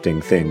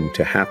interesting thing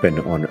to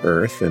happen on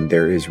Earth, and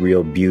there is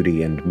real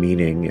beauty and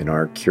meaning in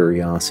our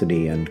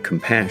curiosity and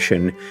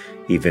compassion,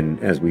 even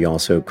as we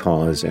also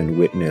cause and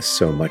witness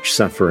so much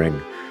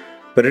suffering.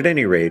 But at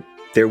any rate,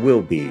 there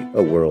will be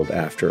a world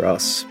after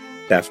us,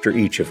 after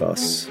each of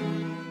us.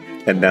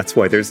 And that's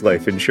why there's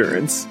life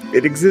insurance.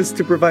 It exists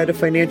to provide a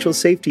financial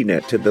safety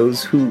net to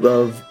those who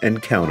love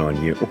and count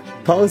on you.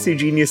 Policy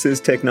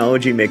Genius's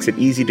technology makes it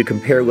easy to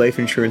compare life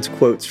insurance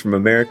quotes from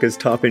America's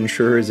top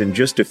insurers in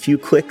just a few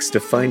clicks to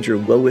find your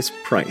lowest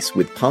price.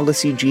 With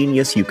Policy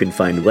Genius, you can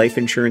find life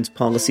insurance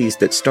policies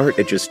that start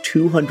at just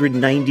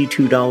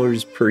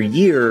 $292 per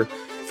year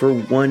for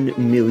 $1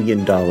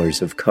 million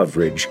of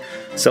coverage.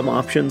 Some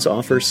options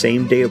offer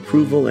same-day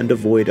approval and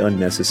avoid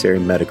unnecessary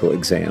medical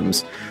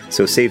exams.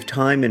 So save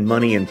time and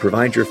money and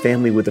provide your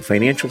family with a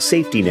financial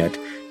safety net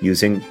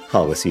using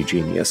Policy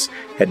Genius.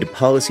 Head to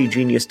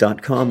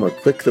policygenius.com or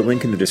click the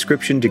link in the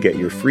description to get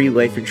your free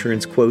life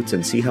insurance quotes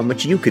and see how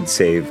much you could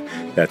save.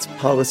 That's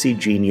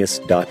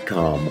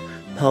policygenius.com.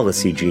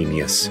 Policy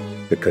Genius,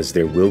 because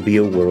there will be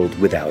a world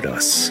without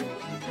us.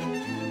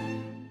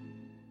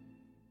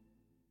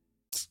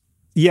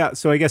 Yeah,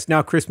 so I guess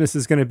now Christmas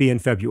is going to be in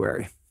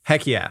February.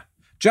 Heck yeah.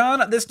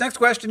 John, this next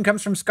question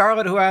comes from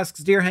Scarlett, who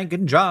asks, Dear Hank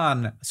and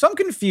John, so I'm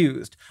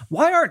confused.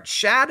 Why aren't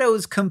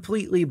shadows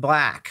completely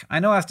black? I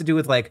know it has to do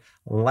with like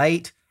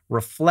light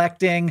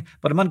reflecting,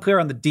 but I'm unclear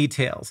on the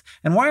details.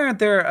 And why aren't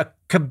there a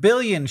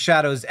kabillion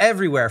shadows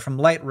everywhere from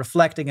light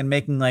reflecting and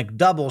making like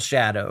double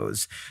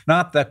shadows?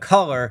 Not the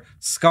color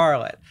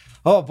scarlet.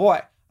 Oh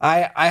boy.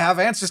 I have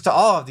answers to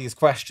all of these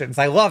questions.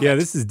 I love it. Yeah,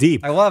 this is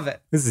deep. I love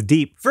it. This is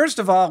deep. First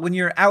of all, when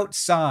you're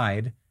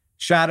outside,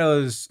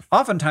 shadows,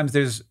 oftentimes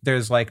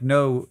there's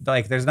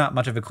not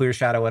much of a clear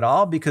shadow at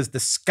all because the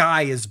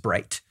sky is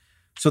bright.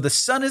 So the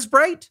sun is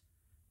bright,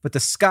 but the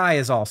sky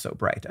is also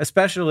bright.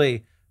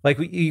 Especially, like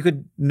you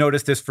could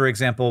notice this, for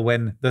example,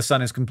 when the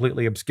sun is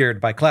completely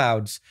obscured by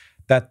clouds,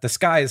 that the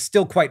sky is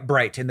still quite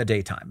bright in the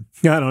daytime.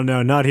 I don't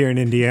know, not here in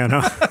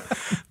Indiana.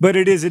 But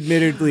it is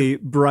admittedly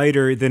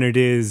brighter than it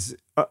is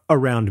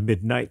around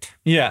midnight.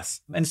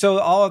 Yes. And so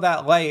all of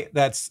that light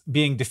that's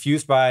being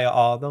diffused by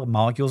all the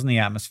molecules in the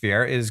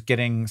atmosphere is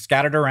getting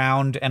scattered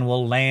around and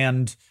will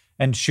land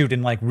and shoot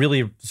in like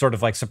really sort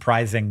of like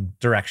surprising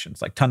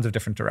directions, like tons of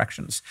different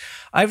directions.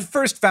 I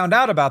first found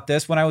out about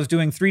this when I was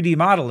doing 3D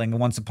modeling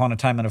once upon a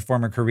time in a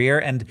former career.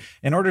 And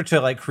in order to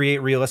like create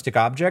realistic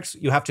objects,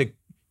 you have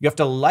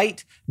to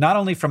light not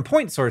only from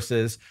point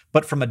sources,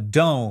 but from a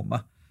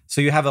dome. So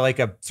you have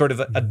a sort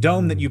of a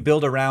dome that you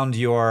build around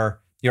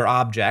your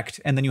object,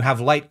 and then you have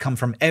light come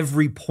from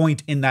every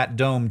point in that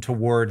dome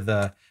toward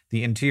the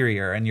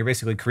interior, and you're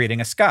basically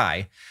creating a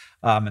sky.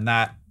 And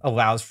that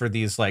allows for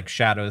these like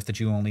shadows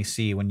that you only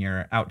see when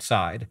you're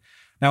outside.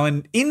 Now,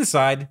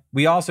 inside,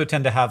 we also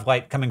tend to have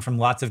light coming from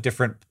lots of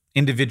different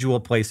individual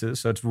places.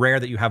 So it's rare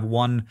that you have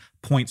one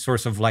point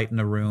source of light in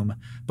a room,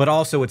 but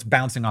also it's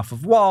bouncing off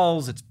of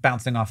walls. It's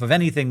bouncing off of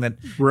anything that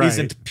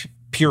isn't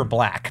pure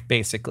black,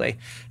 basically.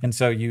 And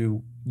so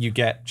you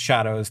get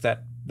shadows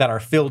that are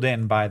filled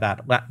in by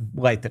that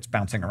light that's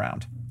bouncing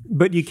around.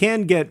 But you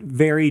can get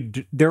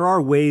there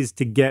are ways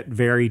to get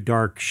very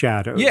dark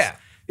shadows. Yeah.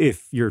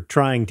 If you're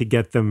trying to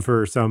get them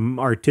for some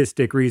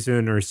artistic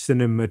reason or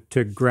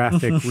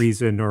cinematographic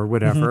reason or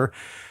whatever.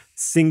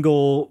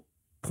 Single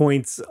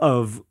points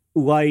of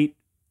light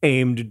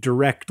aimed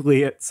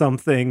directly at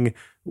something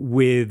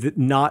with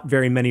not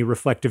very many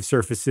reflective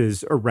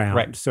surfaces around.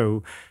 Right.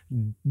 So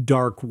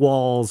dark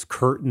walls,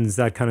 curtains,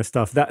 that kind of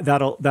stuff.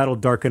 That'll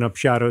darken up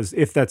shadows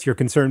if that's your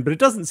concern. But it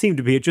doesn't seem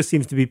to be. It just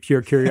seems to be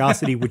pure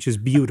curiosity, which is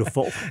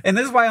beautiful. And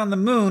this is why on the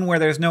moon, where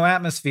there's no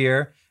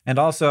atmosphere, and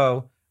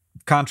also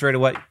contrary to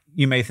what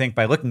you may think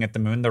by looking at the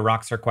moon, the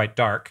rocks are quite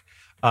dark.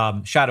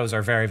 Shadows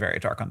are very, very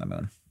dark on the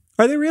moon.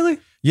 Are they really?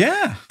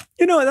 Yeah.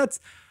 You know, that's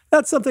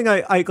something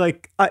I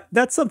like.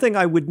 That's something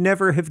I would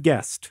never have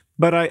guessed.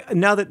 But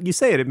now that you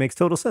say it, it makes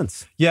total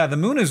sense. Yeah, the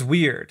moon is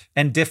weird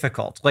and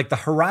difficult. Like the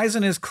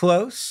horizon is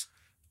close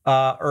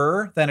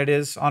than it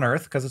is on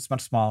Earth because it's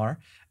much smaller.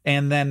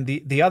 And then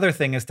the other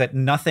thing is that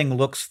nothing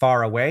looks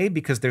far away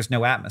because there's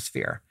no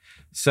atmosphere.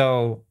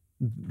 So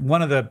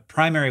one of the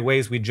primary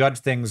ways we judge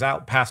things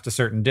out past a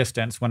certain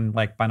distance when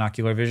like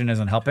binocular vision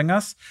isn't helping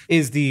us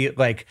is the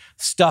like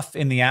stuff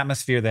in the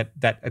atmosphere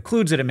that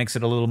occludes it. It makes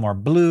it a little more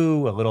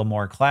blue, a little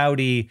more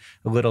cloudy,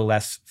 a little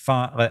less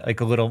fun,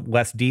 like a little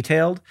less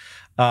detailed.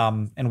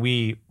 And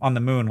we on the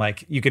moon,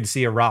 like you could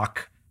see a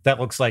rock that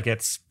looks like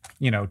it's,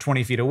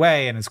 20 feet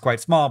away and is quite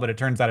small, but it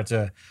turns out it's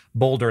a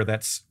boulder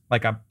that's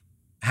like a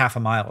half a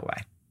mile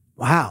away.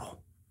 Wow.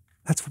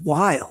 That's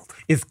wild.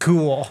 It's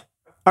cool.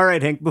 All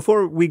right, Hank,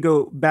 before we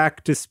go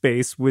back to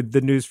space with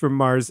the news from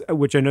Mars,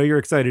 which I know you're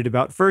excited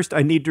about, first,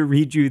 I need to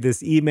read you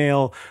this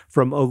email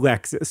from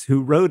Alexis,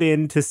 who wrote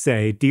in to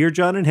say, Dear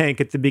John and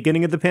Hank, at the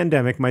beginning of the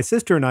pandemic, my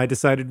sister and I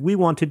decided we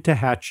wanted to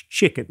hatch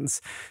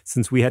chickens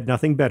since we had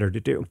nothing better to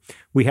do.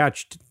 We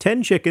hatched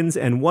 10 chickens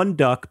and 1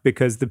 duck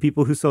because the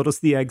people who sold us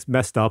the eggs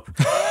messed up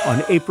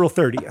on April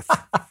 30th.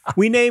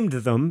 We named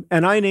them,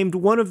 and I named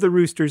one of the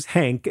roosters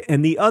Hank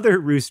and the other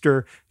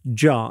rooster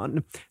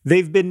John.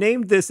 They've been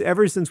named this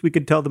ever since we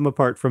could tell them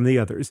apart from the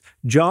others.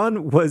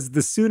 John was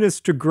the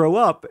soonest to grow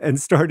up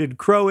and started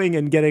crowing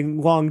and getting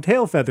long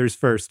tail feathers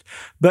first,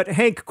 but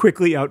Hank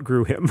quickly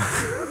outgrew him,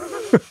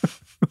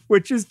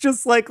 which is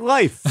just like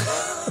life.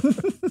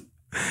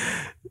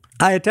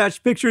 I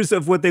attached pictures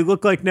of what they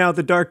look like now.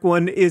 The dark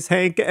one is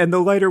Hank and the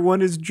lighter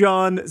one is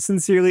John.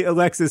 Sincerely,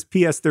 Alexis.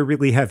 P.S. They're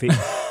really heavy.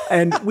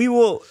 And we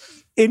will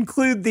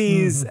include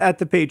these at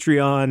the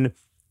Patreon.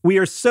 We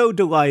are so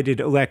delighted,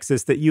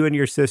 Alexis, that you and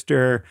your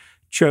sister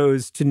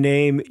chose to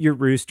name your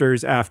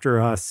roosters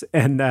after us,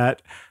 and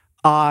that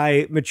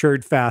I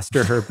matured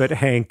faster, but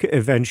Hank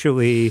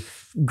eventually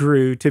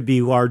grew to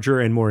be larger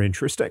and more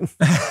interesting.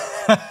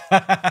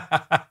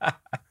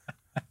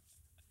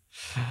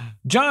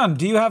 John,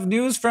 do you have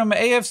news from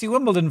AFC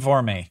Wimbledon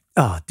for me?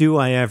 Oh, do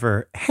I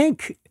ever?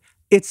 Hank,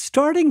 it's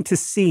starting to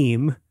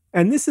seem,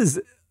 and this is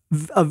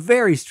a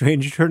very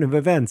strange turn of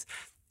events,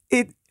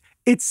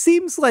 it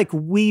seems like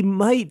we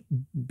might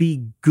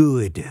be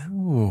good.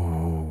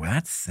 Ooh,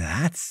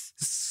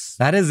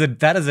 that is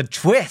a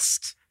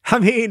twist. I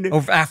mean,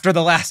 after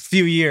the last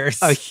few years.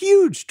 A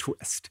huge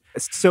twist.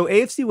 So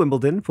AFC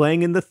Wimbledon,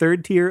 playing in the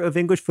third tier of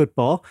English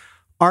football,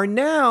 are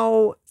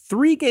now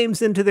 3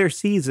 games into their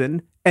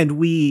season, and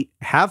we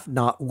have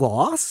not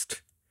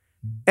lost.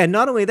 And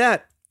not only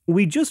that,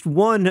 we just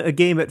won a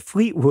game at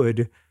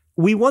Fleetwood.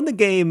 We won the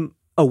game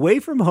away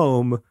from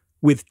home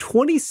with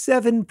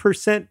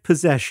 27%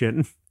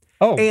 possession.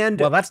 Oh,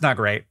 and well, that's not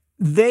great.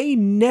 They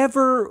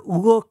never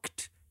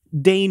looked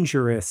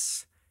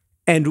dangerous,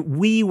 and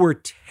we were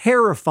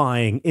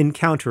terrifying in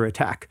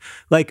counterattack.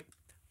 Like,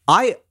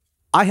 I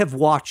have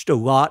watched a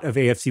lot of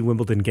AFC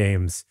Wimbledon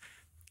games,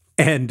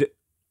 and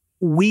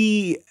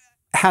we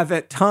have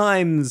at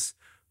times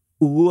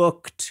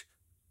looked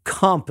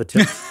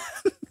competent.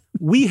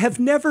 We have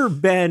never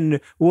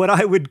been what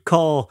I would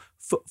call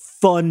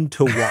fun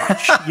to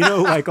watch,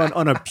 like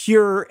on a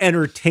pure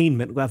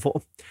entertainment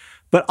level.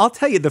 But I'll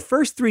tell you, the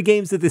first 3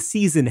 games of the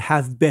season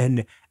have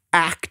been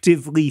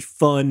actively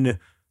fun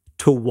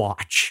to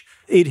watch.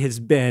 It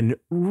has been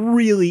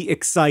really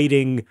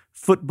exciting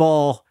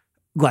football.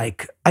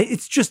 Like,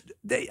 it's just,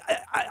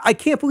 I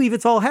can't believe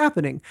it's all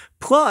happening.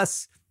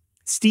 Plus,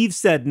 Steve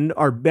Seddon,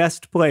 our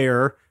best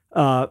player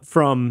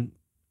from,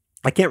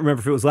 I can't remember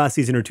if it was last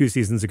season or 2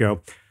 seasons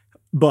ago,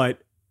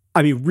 but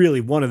I mean,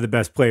 really one of the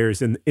best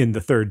players in the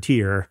third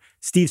tier.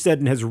 Steve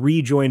Seddon has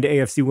rejoined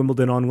AFC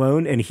Wimbledon on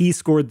loan, and he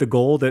scored the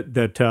goal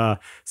that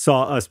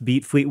saw us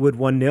beat Fleetwood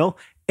 1-0,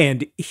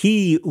 and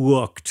he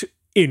looked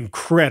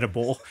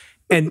incredible.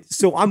 And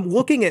so I'm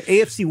looking at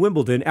AFC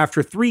Wimbledon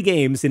after 3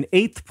 games in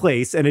 8th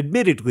place, and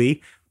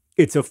admittedly,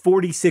 it's a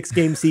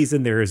 46-game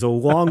season. There is a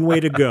long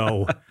way to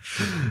go,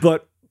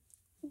 but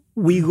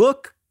we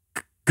look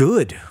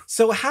good.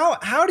 So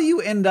how do you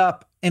end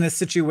up in a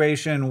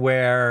situation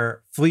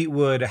where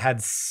Fleetwood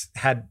had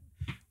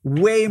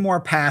way more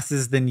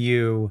passes than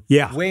you,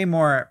 way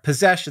more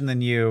possession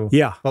than you,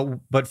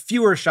 but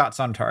fewer shots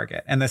on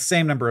target and the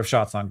same number of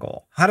shots on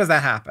goal? How does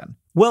that happen?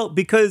 Well,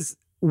 because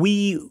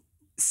we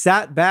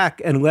sat back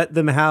and let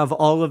them have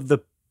all of the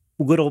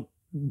little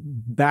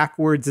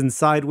backwards and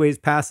sideways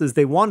passes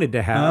they wanted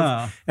to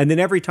have. And then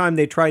every time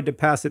they tried to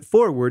pass it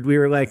forward, we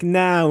were like,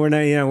 nah, we're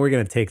not, we're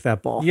going to take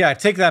that ball. Yeah,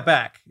 take that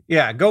back.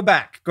 Yeah, go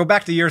back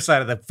to your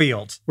side of the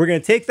field. We're going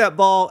to take that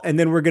ball, and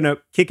then we're going to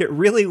kick it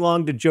really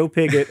long to Joe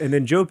Piggott, and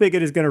then Joe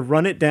Piggott is going to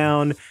run it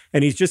down,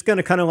 and he's just going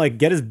to kind of like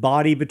get his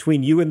body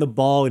between you and the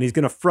ball, and he's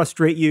going to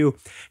frustrate you.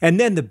 And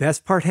then the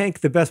best part, Hank,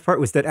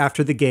 was that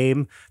after the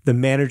game, the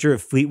manager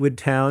of Fleetwood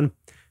Town,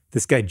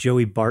 this guy,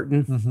 Joey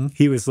Barton,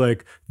 he was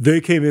like, they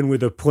came in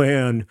with a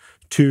plan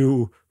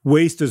to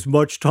waste as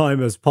much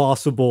time as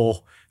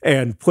possible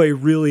and play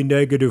really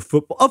negative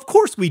football. Of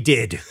course we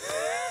did.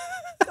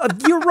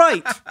 You're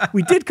right.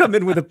 We did come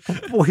in with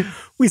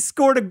we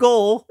scored a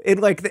goal in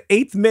like the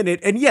 8th minute.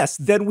 And yes,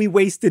 then we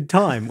wasted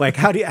time. Like,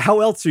 how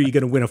else are you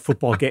going to win a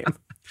football game?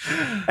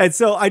 And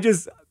so I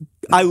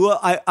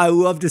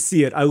love to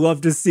see it. I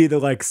love to see the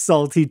like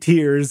salty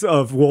tears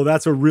of, well,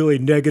 that's a really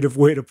negative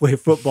way to play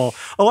football.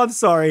 Oh, I'm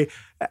sorry.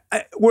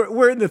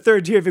 We're in the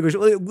third tier of English.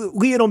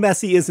 Lionel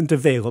Messi isn't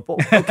available.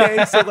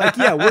 Okay, so like,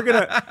 yeah, we're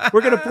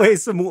gonna play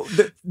some.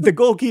 The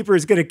goalkeeper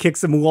is gonna kick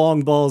some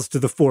long balls to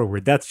the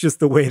forward. That's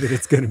just the way that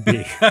it's gonna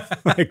be.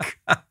 Like,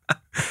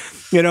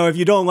 if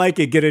you don't like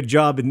it, get a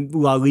job in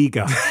La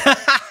Liga.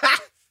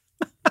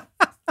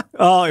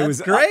 Oh, it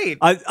was great.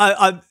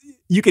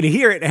 You can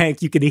hear it,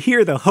 Hank. You can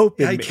hear the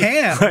hope in me. I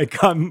can.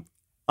 Like,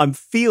 I'm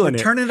feeling it.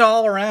 Turn it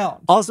all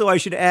around. Also, I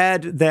should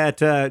add that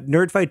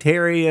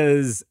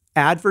Nerdfighteria's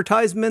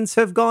advertisements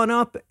have gone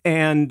up,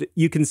 and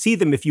you can see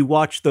them if you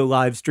watch the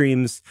live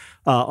streams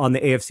on the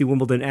AFC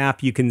Wimbledon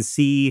app. You can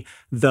see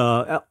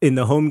in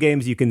the home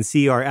games, you can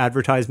see our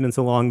advertisements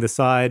along the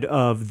side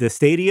of the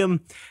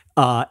stadium,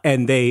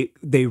 and they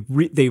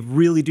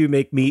really do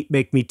make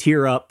me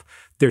tear up.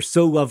 They're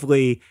so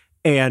lovely.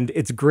 And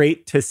it's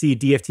great to see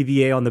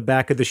DFTBA on the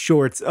back of the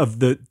shorts of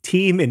the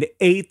team in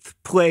 8th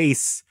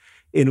place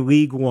in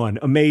League One.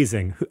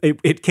 Amazing.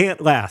 It can't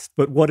last,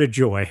 but what a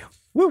joy.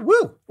 Woo,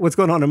 woo. What's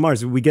going on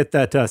Mars? Did we get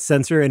that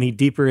sensor any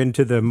deeper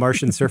into the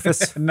Martian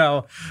surface?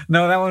 No,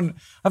 that one,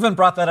 I haven't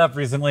brought that up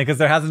recently because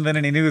there hasn't been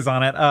any news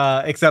on it,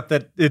 except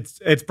that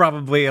it's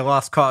probably a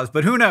lost cause.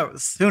 But who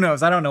knows?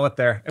 I don't know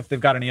if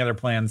they've got any other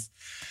plans.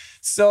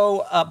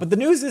 So, but the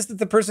news is that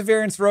the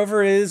Perseverance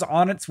rover is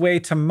on its way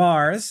to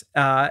Mars.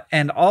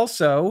 And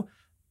also,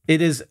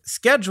 it is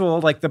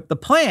scheduled, like the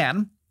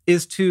plan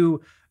is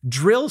to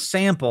drill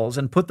samples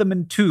and put them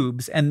in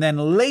tubes and then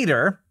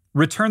later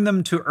return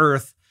them to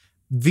Earth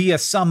via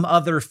some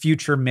other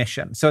future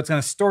mission. So it's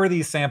going to store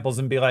these samples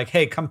and be like,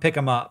 hey, come pick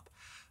them up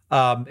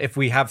if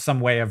we have some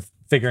way of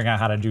figuring out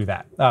how to do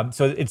that.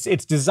 So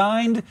it's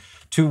designed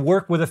to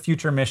work with a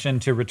future mission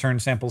to return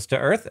samples to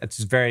Earth. It's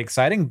very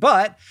exciting,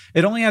 but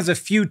it only has a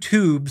few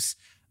tubes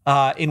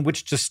in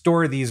which to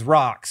store these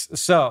rocks.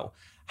 So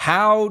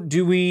how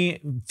do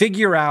we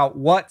figure out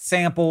what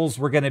samples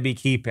we're going to be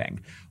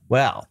keeping?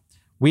 Well,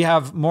 we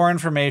have more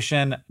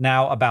information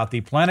now about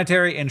the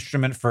Planetary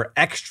Instrument for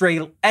X-ray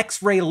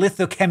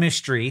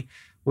Lithochemistry,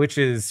 which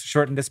is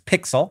shortened as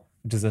PIXL,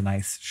 which is a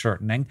nice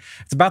shortening.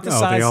 It's about the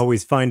size... They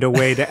always find a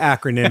way to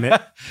acronym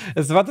it.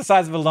 It's about the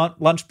size of a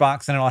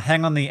lunchbox, and it'll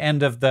hang on the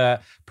end of the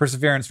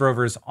Perseverance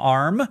rover's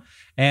arm.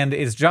 And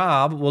its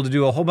job will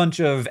do a whole bunch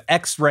of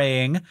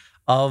X-raying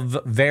of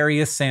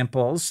various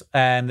samples.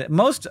 And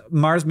most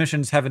Mars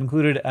missions have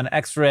included an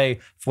X-ray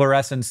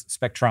fluorescence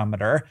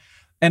spectrometer.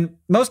 And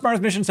most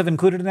Mars missions have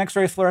included an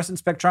X-ray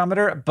fluorescence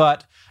spectrometer,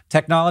 but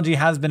technology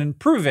has been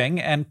improving,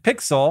 and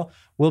PIXL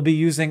will be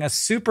using a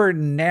super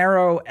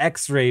narrow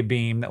X-ray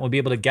beam that will be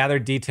able to gather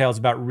details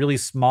about really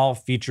small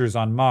features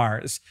on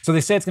Mars. So they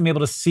say it's going to be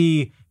able to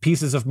see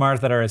pieces of Mars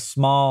that are as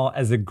small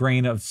as a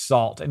grain of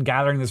salt, and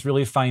gathering this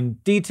really fine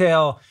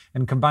detail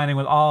and combining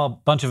with a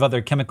bunch of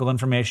other chemical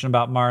information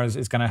about Mars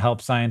is going to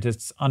help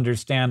scientists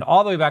understand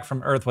all the way back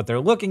from Earth what they're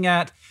looking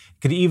at.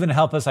 It could even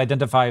help us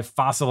identify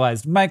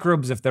fossilized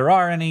microbes if there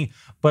are any,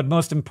 but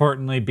most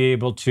importantly, be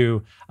able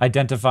to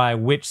identify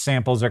which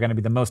samples are going to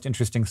be the most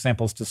interesting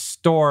samples to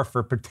store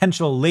for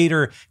potential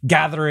later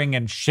gathering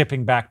and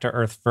shipping back to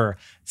Earth for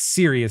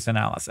serious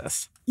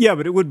analysis. Yeah,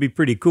 but it would be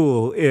pretty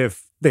cool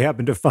if they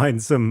happen to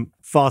find some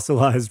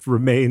fossilized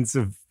remains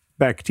of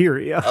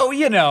bacteria. Oh,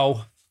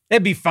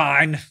 it'd be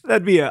fine.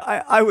 That'd be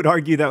I would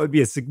argue that would be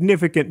a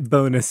significant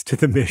bonus to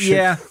the mission.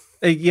 Yeah.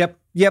 Yep.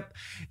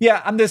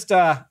 Yeah. I'm just.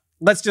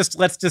 Let's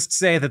just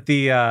say that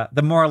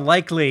the more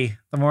likely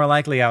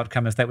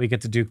outcome is that we get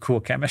to do cool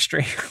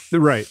chemistry.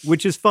 Right,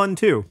 which is fun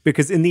too,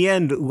 because in the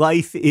end,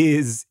 life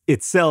is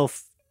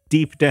itself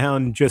deep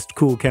down just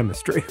cool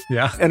chemistry.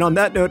 Yeah. And on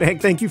that note,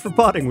 Hank, thank you for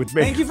potting with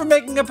me. Thank you for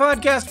making a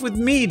podcast with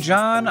me,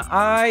 John.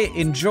 I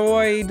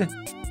enjoyed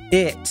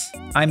it.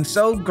 I'm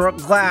so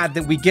glad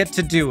that we get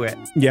to do it.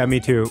 Yeah, me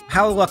too.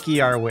 How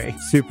lucky are we?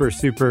 Super,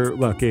 super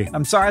lucky.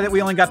 I'm sorry that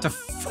we only got to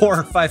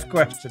 4 or 5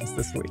 questions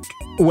this week.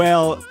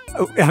 Well,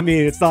 I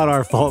mean, it's not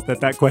our fault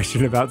that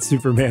question about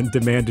Superman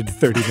demanded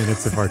 30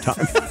 minutes of our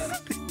time.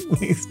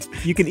 Least.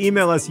 You can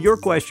email us your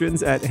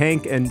questions at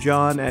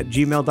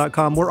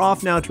hankandjohn@gmail.com. We're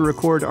off now to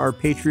record our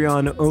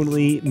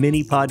Patreon-only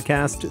mini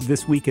podcast,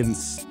 This Week in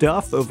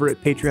Stuff, over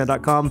at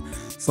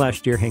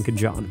patreon.com/Dear Hank and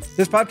John.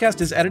 This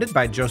podcast is edited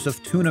by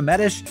Joseph Tuna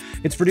Medish.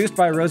 It's produced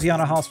by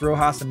Rosianna Halse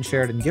Rojas and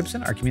Sheridan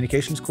Gibson. Our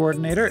communications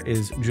coordinator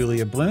is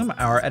Julia Bloom.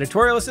 Our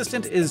editorial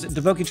assistant is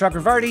Devoki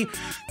Chakravarti.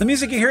 The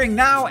music you're hearing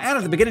now and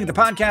at the beginning of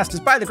the podcast is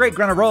by the great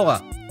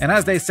Granarola. And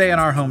as they say in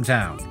our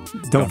hometown,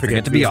 don't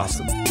forget to be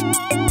awesome.